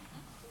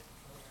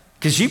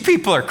 Because you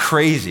people are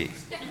crazy.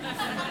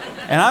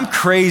 And I'm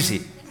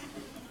crazy.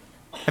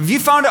 Have you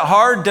found it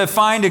hard to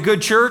find a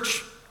good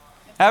church?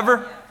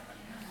 Ever?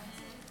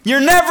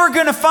 You're never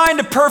going to find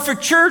a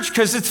perfect church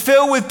because it's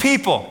filled with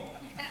people.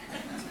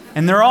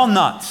 And they're all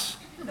nuts.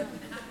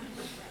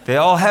 They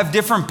all have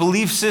different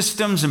belief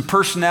systems and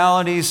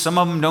personalities. Some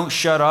of them don't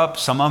shut up.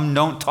 Some of them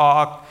don't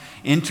talk.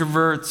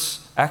 Introverts,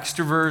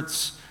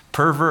 extroverts,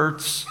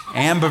 perverts,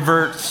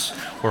 ambiverts.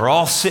 We're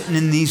all sitting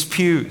in these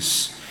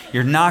pews.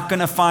 You're not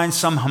going to find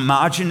some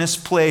homogeneous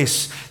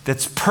place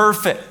that's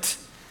perfect.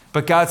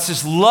 But God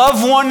says,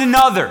 love one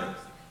another.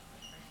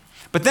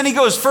 But then he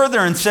goes further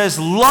and says,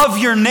 love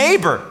your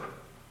neighbor.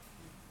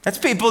 That's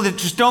people that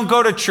just don't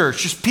go to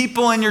church, just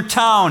people in your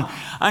town,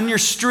 on your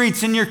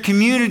streets, in your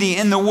community,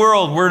 in the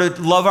world. We're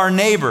to love our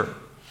neighbor.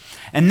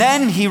 And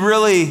then he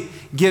really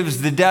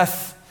gives the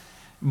death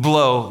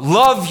blow.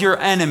 Love your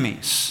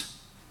enemies.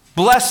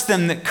 Bless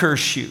them that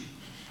curse you.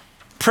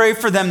 Pray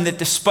for them that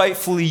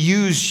despitefully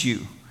use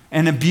you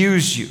and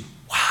abuse you.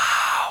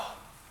 Wow.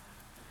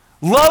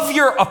 Love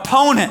your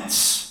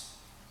opponents.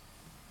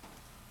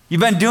 You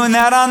been doing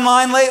that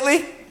online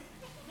lately?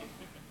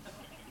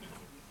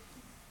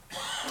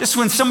 Just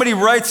when somebody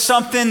writes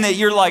something that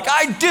you're like,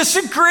 I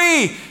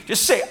disagree,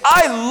 just say,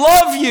 I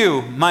love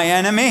you, my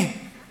enemy.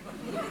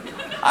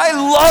 I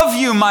love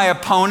you, my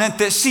opponent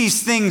that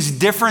sees things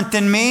different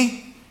than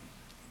me.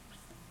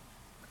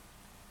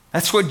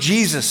 That's what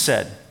Jesus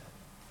said.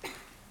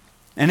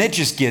 And it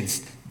just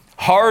gets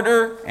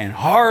harder and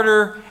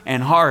harder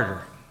and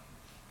harder.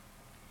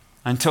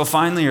 Until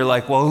finally you're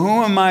like, well,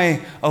 who am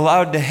I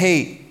allowed to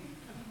hate?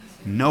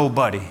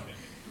 Nobody.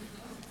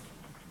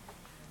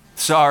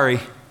 Sorry.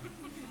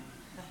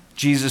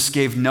 Jesus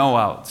gave no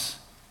outs.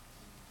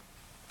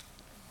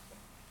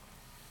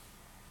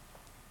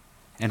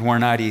 And we're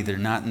not either,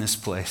 not in this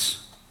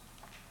place.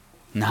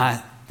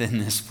 Not in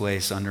this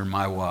place under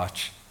my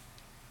watch.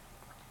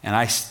 And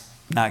I'm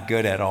not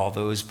good at all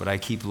those, but I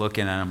keep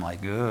looking at them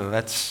like, oh,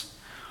 that's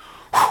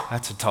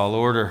a tall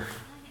order.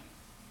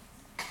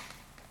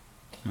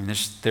 I mean,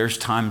 there's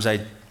times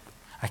I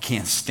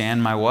can't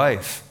stand my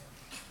wife.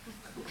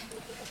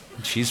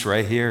 She's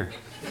right here.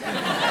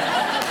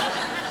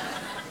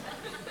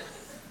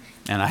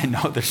 And I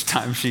know there's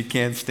times she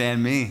can't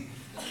stand me.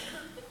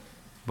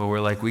 But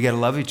we're like, we got to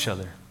love each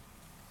other.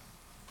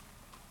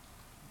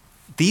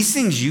 These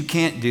things you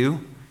can't do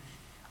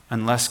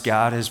unless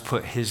God has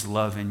put his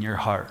love in your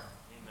heart.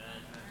 Amen.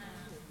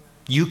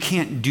 You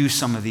can't do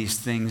some of these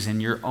things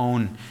in your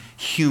own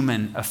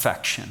human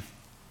affection.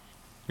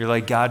 You're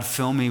like, God,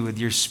 fill me with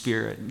your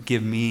spirit and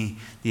give me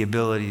the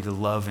ability to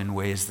love in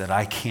ways that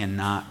I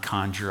cannot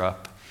conjure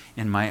up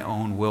in my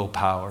own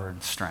willpower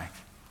and strength.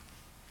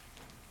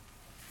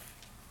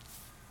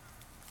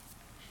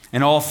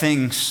 In all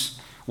things,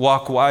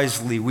 walk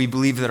wisely. We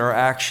believe that our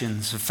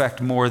actions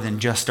affect more than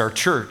just our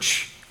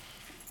church.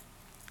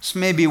 This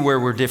may be where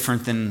we're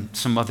different than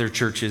some other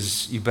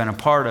churches you've been a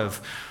part of.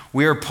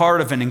 We are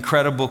part of an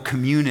incredible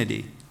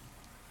community.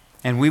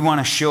 And we want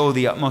to show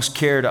the utmost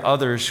care to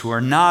others who are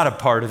not a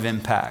part of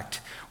Impact.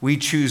 We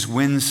choose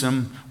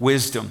winsome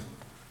wisdom.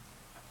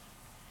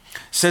 It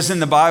says in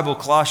the Bible,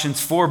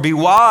 Colossians 4, be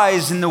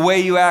wise in the way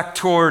you act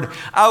toward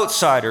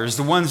outsiders,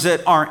 the ones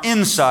that aren't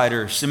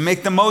insiders, and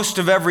make the most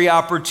of every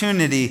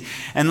opportunity,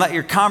 and let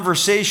your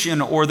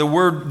conversation, or the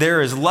word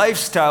there is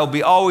lifestyle,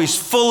 be always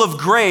full of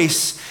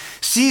grace,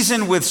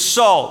 seasoned with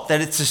salt,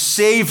 that it's a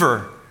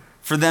savor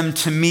for them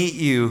to meet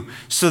you,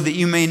 so that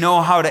you may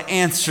know how to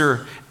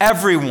answer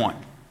everyone.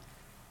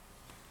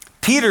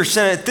 Peter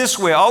said it this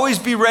way, always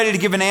be ready to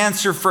give an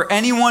answer for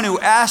anyone who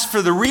asks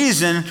for the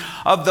reason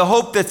of the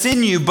hope that's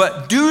in you,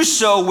 but do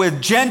so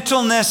with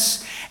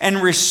gentleness and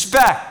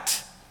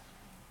respect.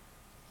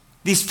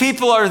 These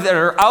people that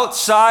are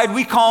outside,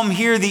 we call them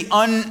here the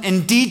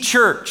and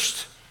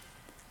de-churched.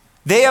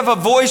 They have a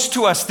voice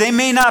to us. They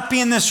may not be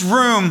in this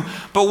room,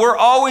 but we're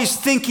always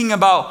thinking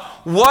about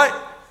what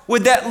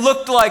would that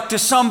look like to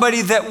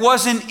somebody that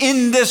wasn't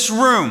in this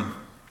room?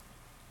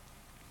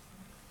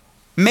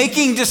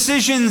 Making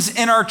decisions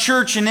in our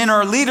church and in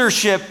our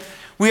leadership,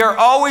 we are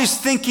always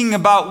thinking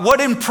about what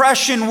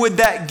impression would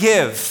that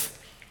give?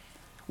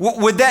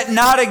 Would that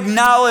not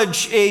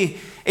acknowledge a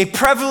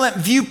prevalent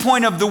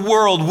viewpoint of the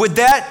world? Would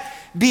that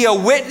be a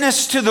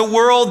witness to the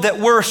world that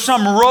we're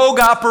some rogue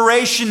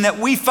operation, that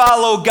we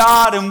follow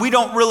God and we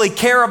don't really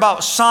care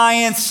about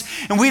science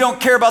and we don't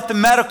care about the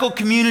medical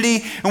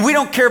community and we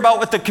don't care about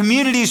what the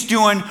community's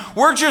doing?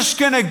 We're just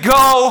going to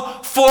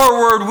go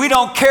forward. We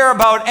don't care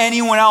about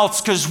anyone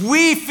else because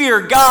we fear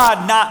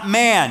God, not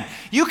man.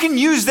 You can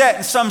use that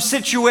in some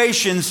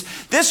situations.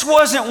 This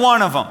wasn't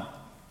one of them.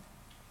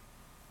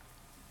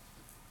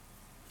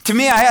 To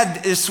me, I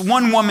had this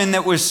one woman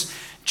that was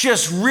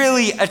just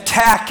really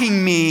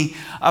attacking me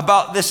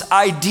about this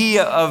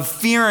idea of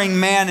fearing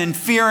man and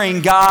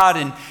fearing God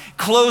and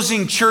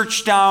closing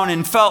church down,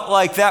 and felt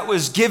like that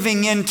was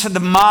giving in to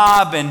the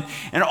mob and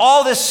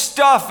all this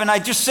stuff. And I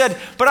just said,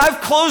 but I've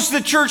closed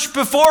the church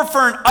before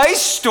for an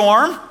ice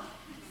storm.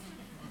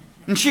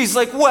 And she's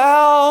like,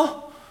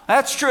 well,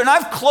 that's true. And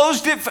I've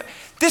closed it.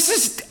 This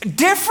is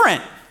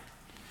different.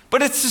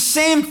 But it's the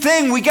same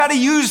thing. We got to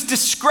use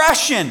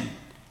discretion.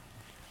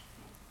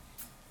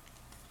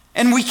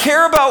 And we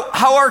care about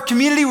how our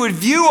community would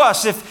view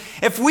us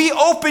if we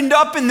opened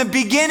up in the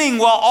beginning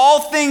while all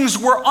things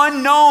were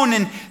unknown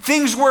and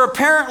things were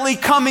apparently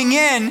coming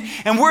in,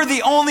 and we're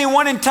the only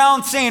one in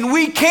town saying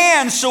we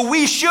can, so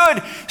we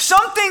should.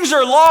 Some things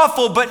are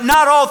lawful, but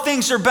not all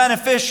things are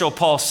beneficial,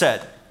 Paul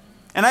said.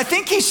 And I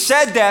think he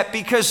said that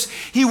because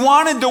he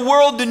wanted the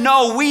world to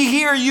know, we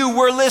hear you,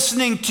 we're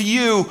listening to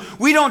you.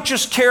 We don't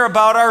just care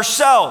about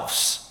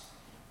ourselves.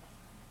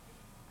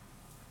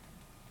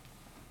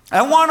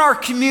 I want our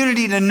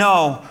community to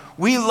know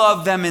we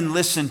love them and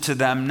listen to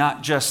them,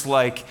 not just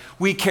like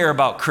we care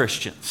about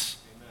Christians.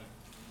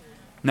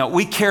 No,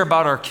 we care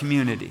about our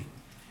community.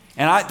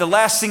 And the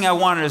last thing I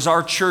wanted is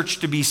our church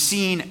to be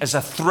seen as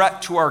a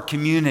threat to our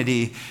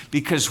community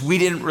because we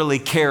didn't really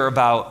care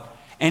about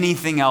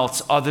anything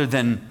else other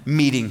than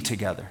meeting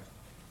together.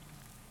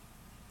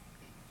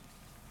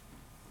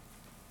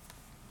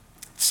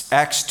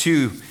 Acts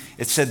 2.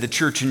 It said the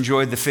church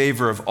enjoyed the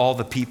favor of all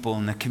the people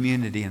in the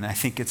community, and I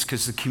think it's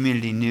because the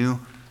community knew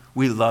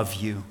we love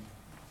you.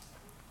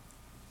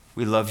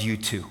 We love you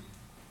too.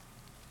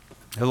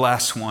 The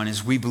last one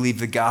is we believe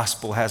the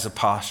gospel has a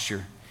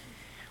posture.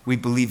 We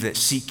believe that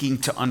seeking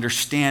to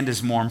understand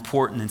is more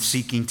important than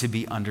seeking to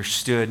be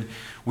understood.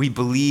 We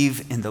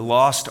believe in the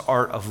lost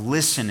art of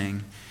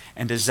listening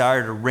and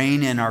desire to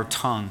rein in our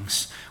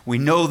tongues. We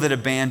know that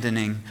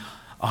abandoning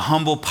a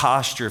humble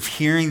posture of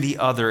hearing the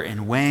other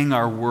and weighing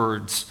our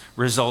words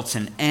results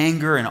in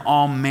anger and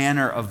all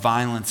manner of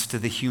violence to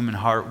the human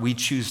heart. We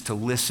choose to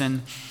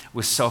listen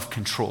with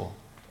self-control.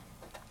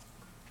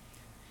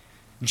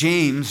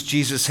 James,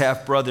 Jesus'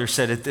 half-brother,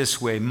 said it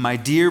this way, my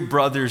dear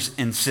brothers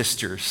and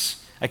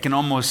sisters, I can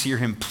almost hear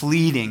him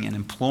pleading and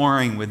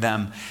imploring with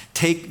them,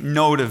 take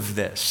note of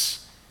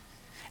this.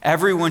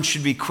 Everyone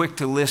should be quick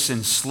to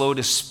listen, slow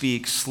to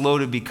speak, slow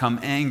to become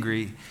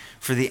angry,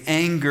 for the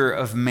anger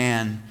of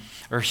man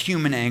or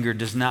human anger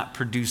does not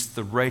produce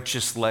the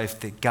righteous life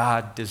that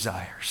God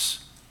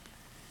desires.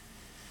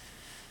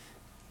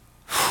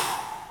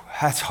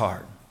 That's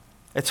hard.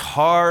 It's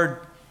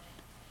hard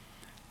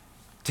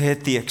to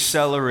hit the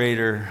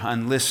accelerator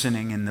on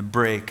listening and the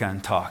brake on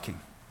talking.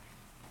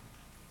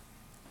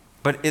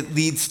 But it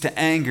leads to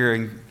anger,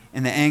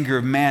 and the anger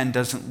of man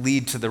doesn't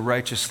lead to the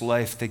righteous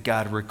life that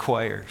God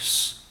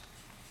requires.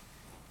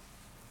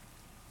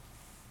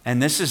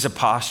 And this is a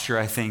posture,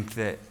 I think,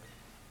 that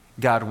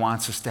God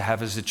wants us to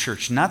have as a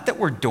church. Not that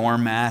we're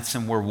doormats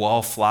and we're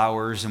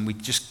wallflowers and we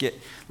just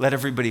let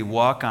everybody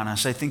walk on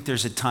us. I think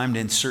there's a time to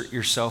insert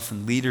yourself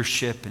in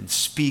leadership and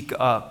speak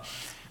up.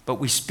 But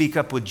we speak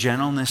up with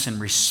gentleness and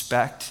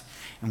respect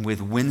and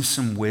with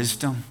winsome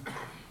wisdom.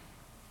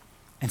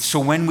 And so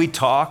when we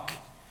talk,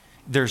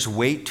 there's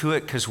weight to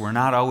it because we're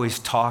not always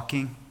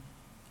talking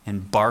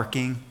and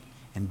barking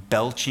and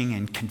belching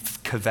and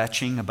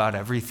kvetching about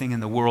everything in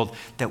the world.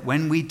 That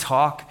when we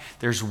talk,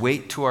 there's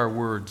weight to our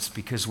words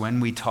because when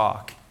we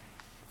talk,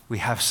 we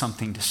have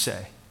something to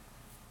say.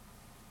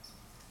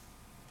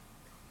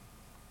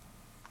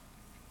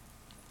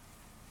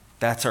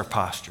 That's our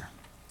posture.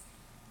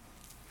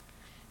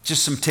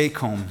 Just some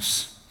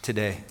take-homes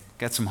today.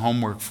 Got some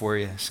homework for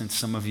you since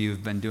some of you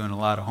have been doing a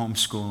lot of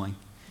homeschooling.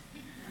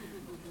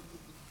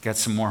 Got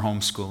some more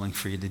homeschooling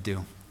for you to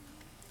do.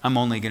 I'm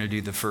only going to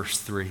do the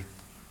first 3.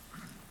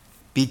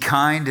 Be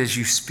kind as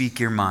you speak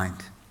your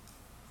mind.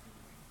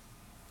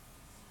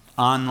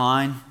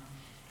 Online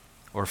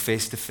or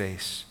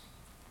face-to-face.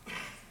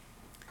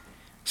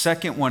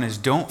 Second one is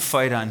don't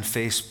fight on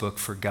Facebook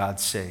for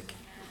God's sake.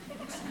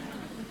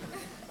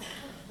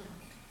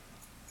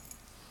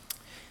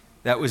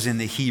 That was in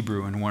the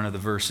Hebrew in one of the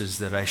verses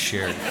that I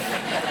shared.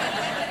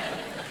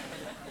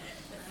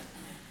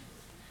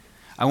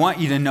 I want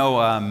you to know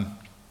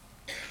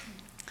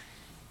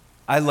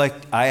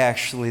I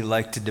actually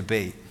like to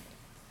debate.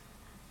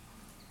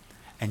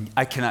 And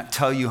I cannot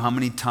tell you how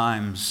many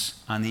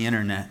times on the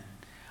internet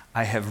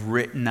I have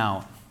written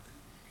out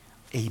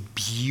a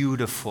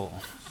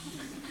beautiful,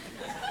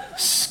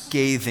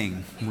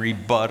 scathing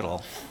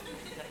rebuttal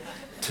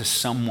to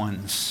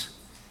someone's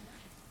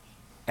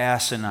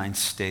asinine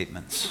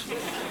statements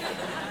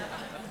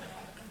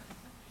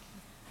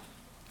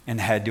and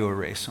had to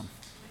erase them.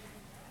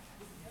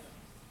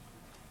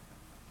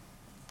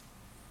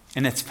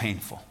 And it's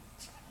painful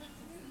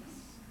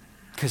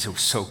because it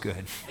was so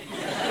good.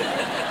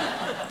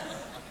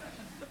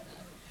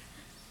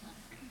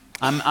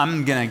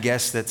 I'm going to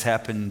guess that's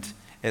happened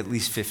at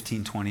least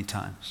 15, 20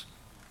 times.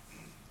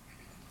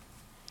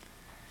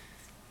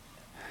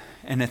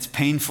 And it's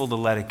painful to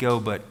let it go,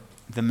 but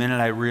the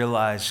minute I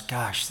realize,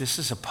 gosh, this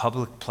is a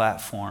public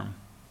platform.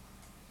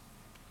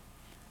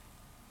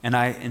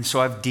 And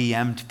so I've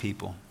DM'd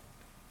people.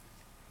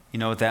 You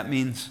know what that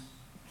means?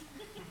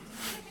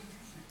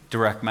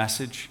 Direct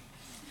message.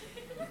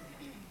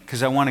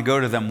 Because I want to go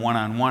to them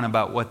one-on-one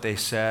about what they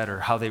said or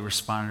how they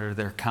responded to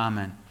their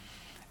comment.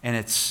 And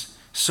it's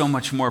so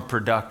much more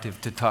productive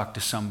to talk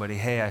to somebody.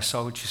 Hey, I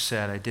saw what you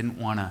said. I didn't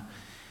want to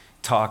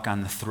talk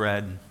on the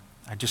thread.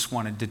 I just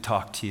wanted to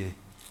talk to you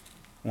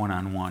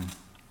one-on-one.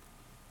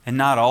 And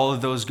not all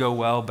of those go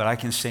well, but I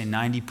can say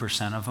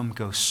 90% of them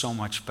go so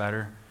much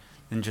better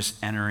than just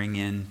entering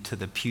into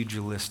the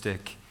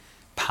pugilistic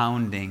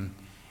pounding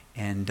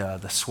and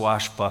the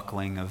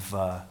swashbuckling of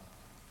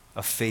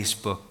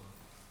Facebook,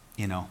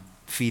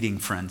 feeding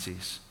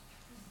frenzies.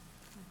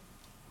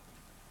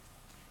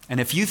 And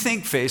if you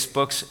think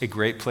Facebook's a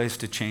great place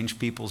to change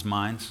people's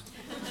minds,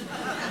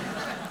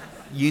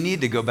 you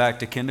need to go back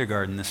to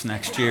kindergarten this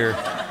next year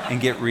and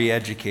get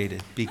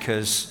re-educated,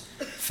 because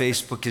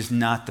Facebook is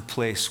not the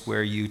place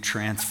where you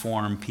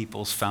transform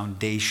people's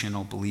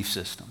foundational belief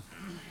system.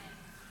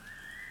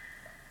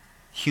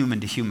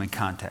 Human-to-human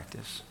contact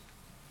is.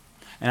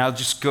 And I'll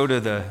just go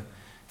to the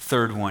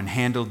third one,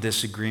 handle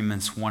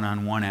disagreements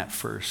one-on-one at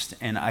first.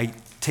 And I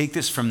take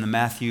this from the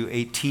Matthew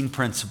 18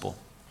 principle.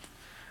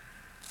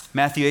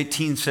 Matthew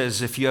 18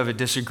 says if you have a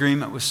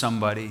disagreement with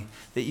somebody,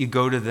 that you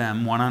go to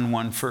them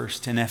one-on-one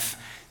first. And if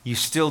you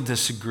still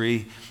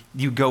disagree,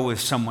 you go with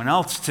someone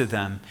else to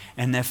them.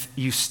 And if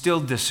you still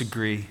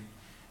disagree,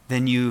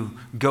 then you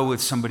go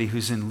with somebody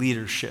who's in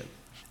leadership.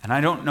 And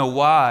I don't know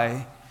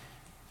why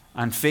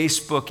on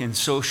Facebook and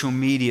social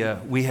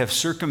media we have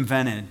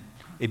circumvented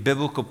a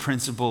biblical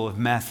principle of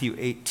Matthew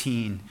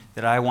 18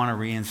 that I want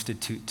to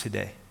reinstitute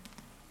today.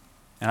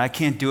 And I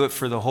can't do it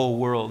for the whole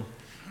world,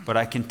 but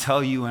I can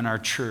tell you in our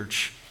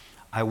church,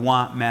 I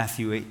want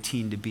Matthew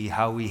 18 to be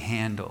how we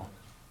handle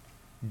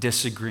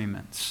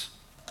disagreements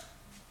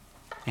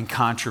and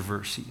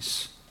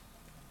controversies.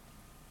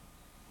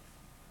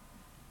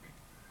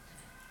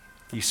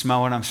 You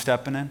smell what I'm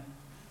stepping in?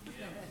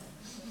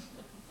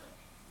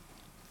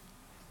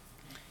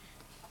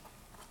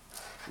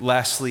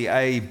 Lastly,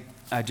 I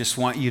just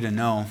want you to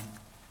know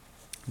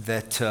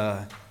that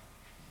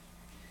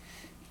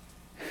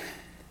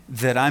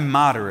that I'm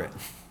moderate.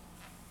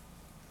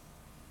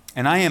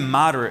 And I am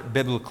moderate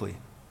biblically.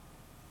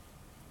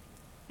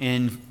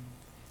 In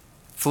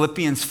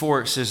Philippians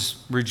 4, it says,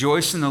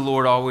 rejoice in the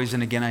Lord always,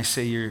 and again I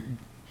say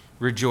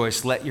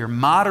rejoice. Let your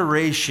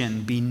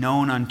moderation be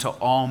known unto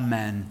all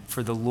men,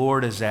 for the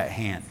Lord is at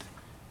hand.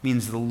 It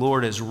means the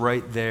Lord is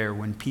right there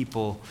when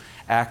people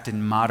act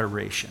in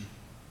moderation.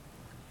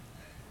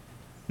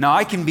 Now,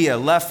 I can be a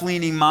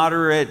left-leaning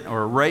moderate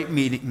or a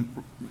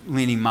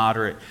right-leaning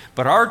moderate,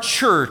 but our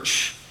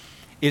church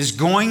is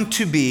going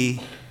to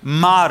be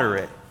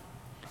moderate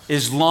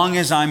as long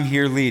as I'm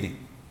here leading.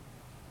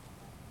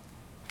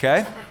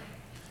 Okay?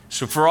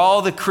 So for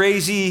all the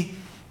crazy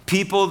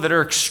people that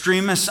are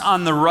extremists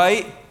on the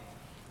right,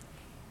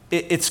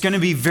 it's going to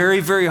be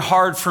very, very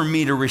hard for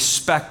me to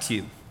respect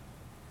you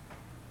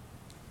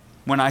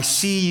when I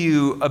see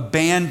you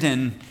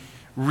abandon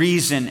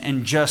reason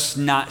and just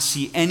not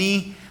see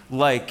any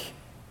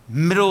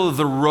middle of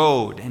the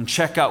road and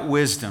check out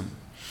wisdom.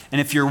 And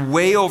if you're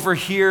way over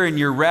here and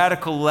you're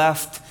radical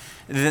left,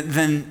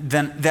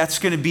 then that's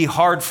going to be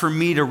hard for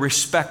me to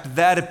respect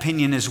that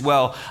opinion as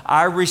well.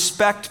 I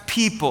respect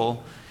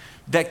people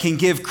that can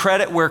give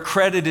credit where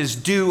credit is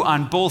due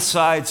on both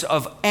sides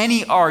of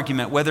any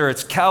argument, whether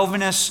it's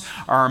Calvinist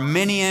or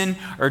Arminian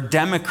or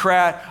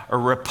Democrat or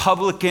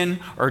Republican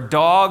or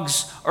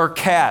dogs or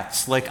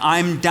cats.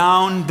 I'm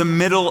down the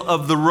middle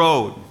of the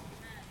road.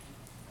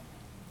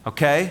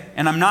 Okay?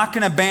 And I'm not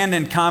going to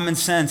abandon common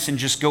sense and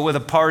just go with a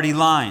party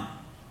line.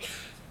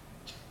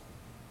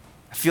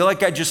 I feel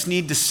like I just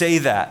need to say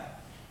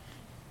that.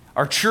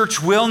 Our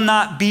church will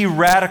not be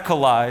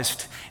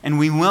radicalized, and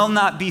we will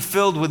not be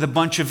filled with a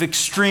bunch of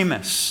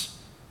extremists.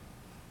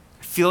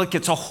 I feel like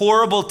it's a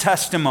horrible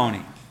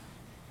testimony.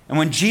 And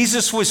when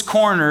Jesus was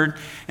cornered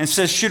and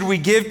says, should we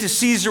give to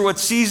Caesar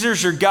what's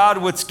Caesar's or God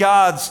what's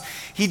God's?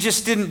 He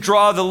just didn't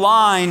draw the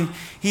line.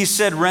 He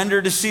said,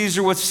 render to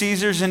Caesar what's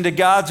Caesar's and to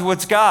God's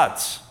what's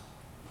God's.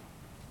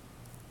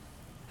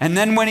 And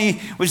then when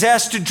he was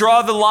asked to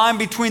draw the line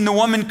between the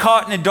woman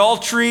caught in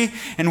adultery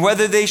and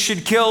whether they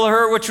should kill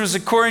her, which was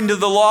according to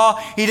the law,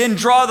 he didn't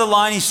draw the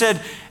line. He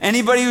said,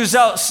 anybody who's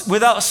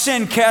without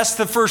sin, cast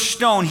the first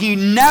stone. He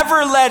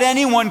never let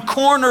anyone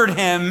corner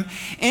him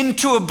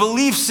into a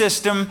belief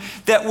system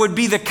that would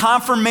be the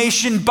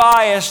confirmation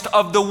bias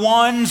of the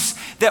ones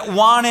that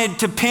wanted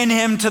to pin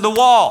him to the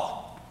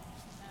wall.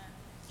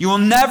 You will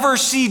never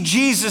see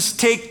Jesus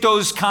take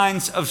those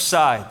kinds of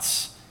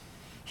sides.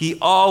 He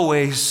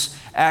always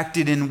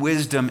acted in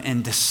wisdom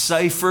and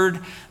deciphered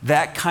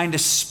that kind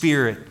of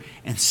spirit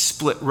and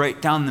split right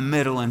down the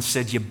middle and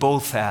said, you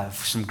both have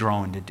some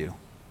growing to do.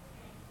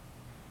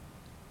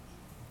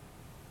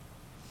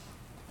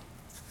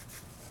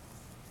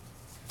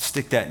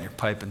 Stick that in your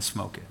pipe and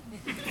smoke it.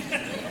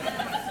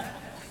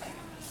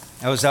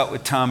 I was out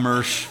with Tom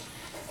Hirsch.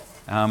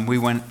 We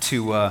went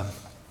to,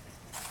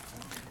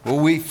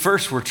 we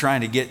first were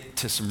trying to get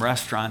to some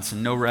restaurants,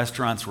 and no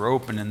restaurants were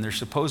open, and they're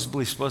supposed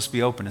to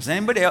be open. Has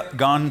anybody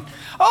gone,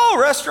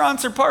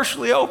 restaurants are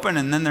partially open,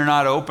 and then they're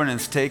not open, and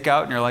it's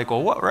takeout, and you're like,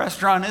 well, what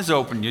restaurant is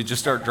open? You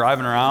just start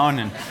driving around,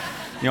 and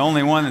the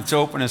only one that's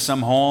open is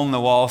some hole in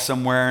the wall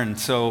somewhere. And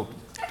so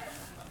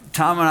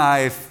Tom and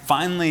I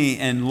finally,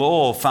 and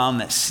Lowell,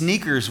 found that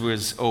Sneakers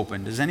was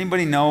open. Does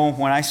anybody know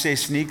when I say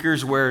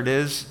Sneakers where it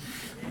is?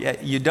 Yeah,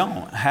 you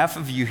don't. Half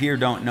of you here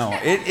don't know.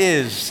 It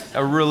is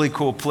a really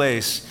cool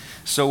place.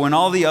 So when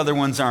all the other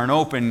ones aren't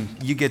open,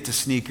 you get to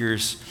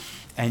Sneakers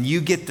and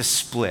you get the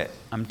split.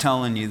 I'm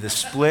telling you, the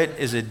split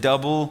is a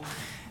double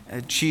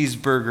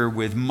cheeseburger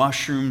with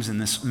mushrooms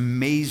and this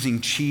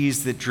amazing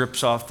cheese that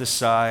drips off the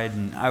side.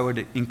 And I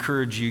would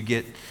encourage you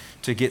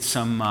to get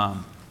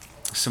some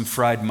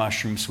fried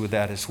mushrooms with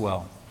that as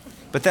well.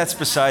 But that's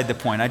beside the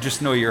point. I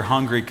just know you're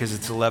hungry because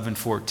it's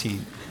 11:14.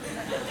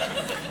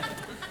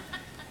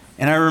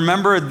 And I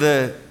remember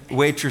the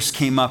waitress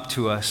came up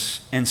to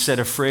us and said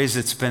a phrase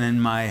that's been in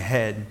my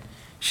head.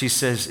 She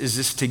says, is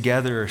this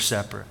together or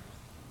separate?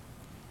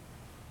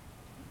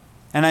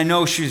 And I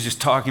know she was just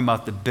talking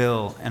about the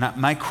bill. And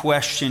my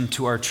question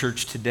to our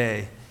church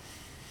today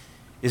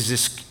is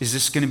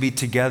this going to be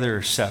together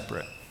or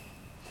separate?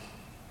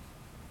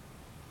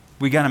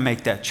 We got to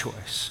make that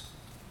choice.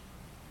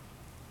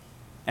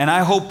 And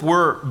I hope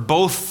we're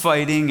both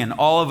fighting, and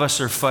all of us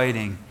are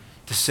fighting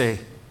to say,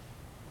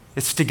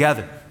 it's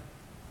together.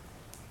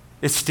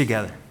 It's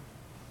together.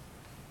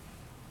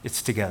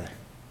 It's together.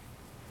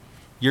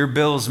 Your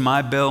bill's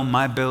my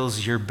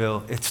bill's your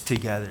bill. It's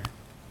together.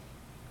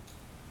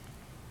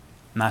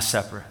 Not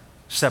separate.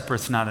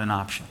 Separate's not an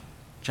option.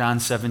 John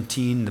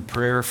 17, the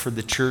prayer for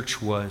the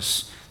church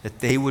was that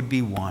they would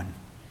be one,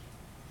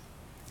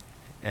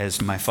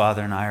 as my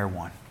Father and I are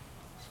one.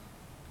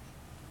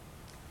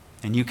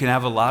 And you can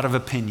have a lot of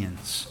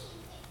opinions,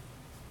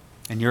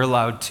 and you're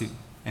allowed to,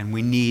 and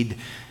we need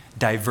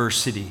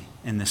diversity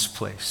in this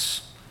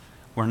place.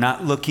 We're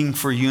not looking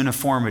for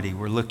uniformity,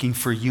 we're looking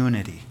for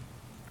unity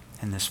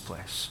in this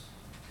place.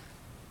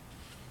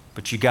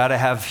 But you got to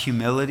have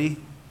humility,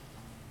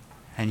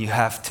 and you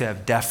have to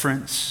have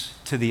deference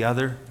to the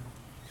other,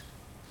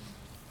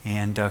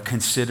 and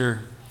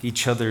consider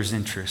each other's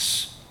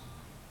interests,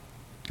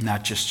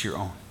 not just your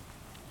own.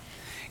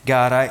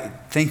 God, I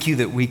thank you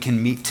that we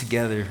can meet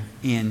together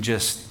in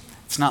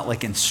it's not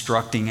like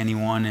instructing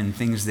anyone in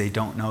things they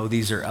don't know.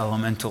 These are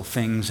elemental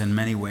things in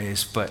many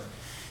ways, but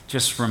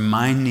just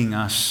reminding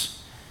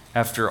us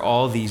after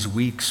all these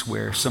weeks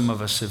where some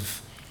of us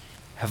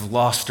have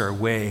lost our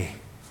way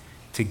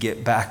to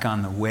get back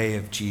on the way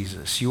of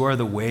Jesus. You are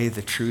the way,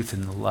 the truth,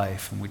 and the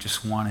life, and we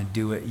just want to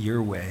do it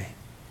your way,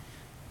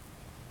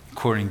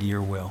 according to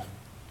your will.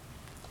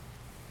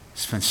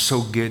 It's been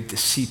so good to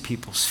see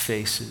people's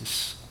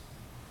faces,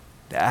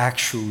 to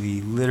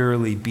actually,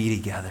 literally be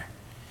together.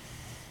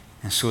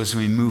 And so as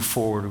we move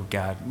forward with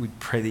God, we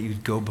pray that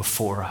you'd go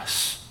before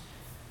us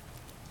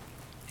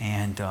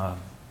and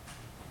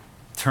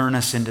turn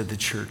us into the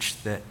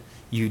church that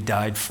you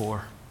died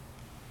for,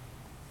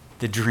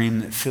 the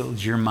dream that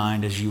filled your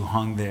mind as you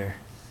hung there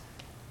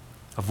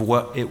of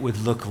what it would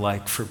look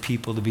like for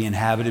people to be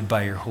inhabited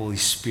by your Holy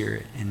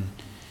Spirit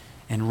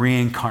and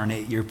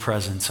reincarnate your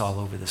presence all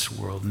over this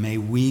world. May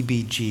we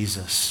be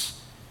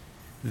Jesus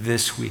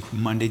this week,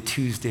 Monday,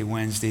 Tuesday,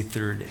 Wednesday,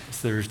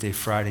 Thursday,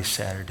 Friday,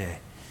 Saturday.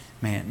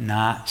 May it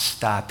not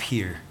stop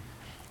here.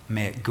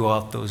 May it go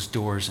out those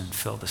doors and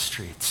fill the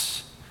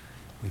streets.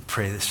 We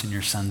pray this in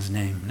your Son's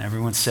name. And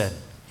everyone said,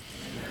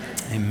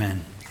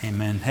 amen.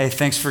 Amen. Hey,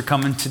 thanks for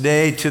coming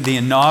today to the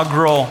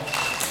inaugural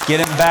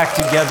Get Him Back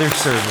Together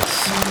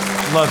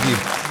service. Love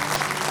you.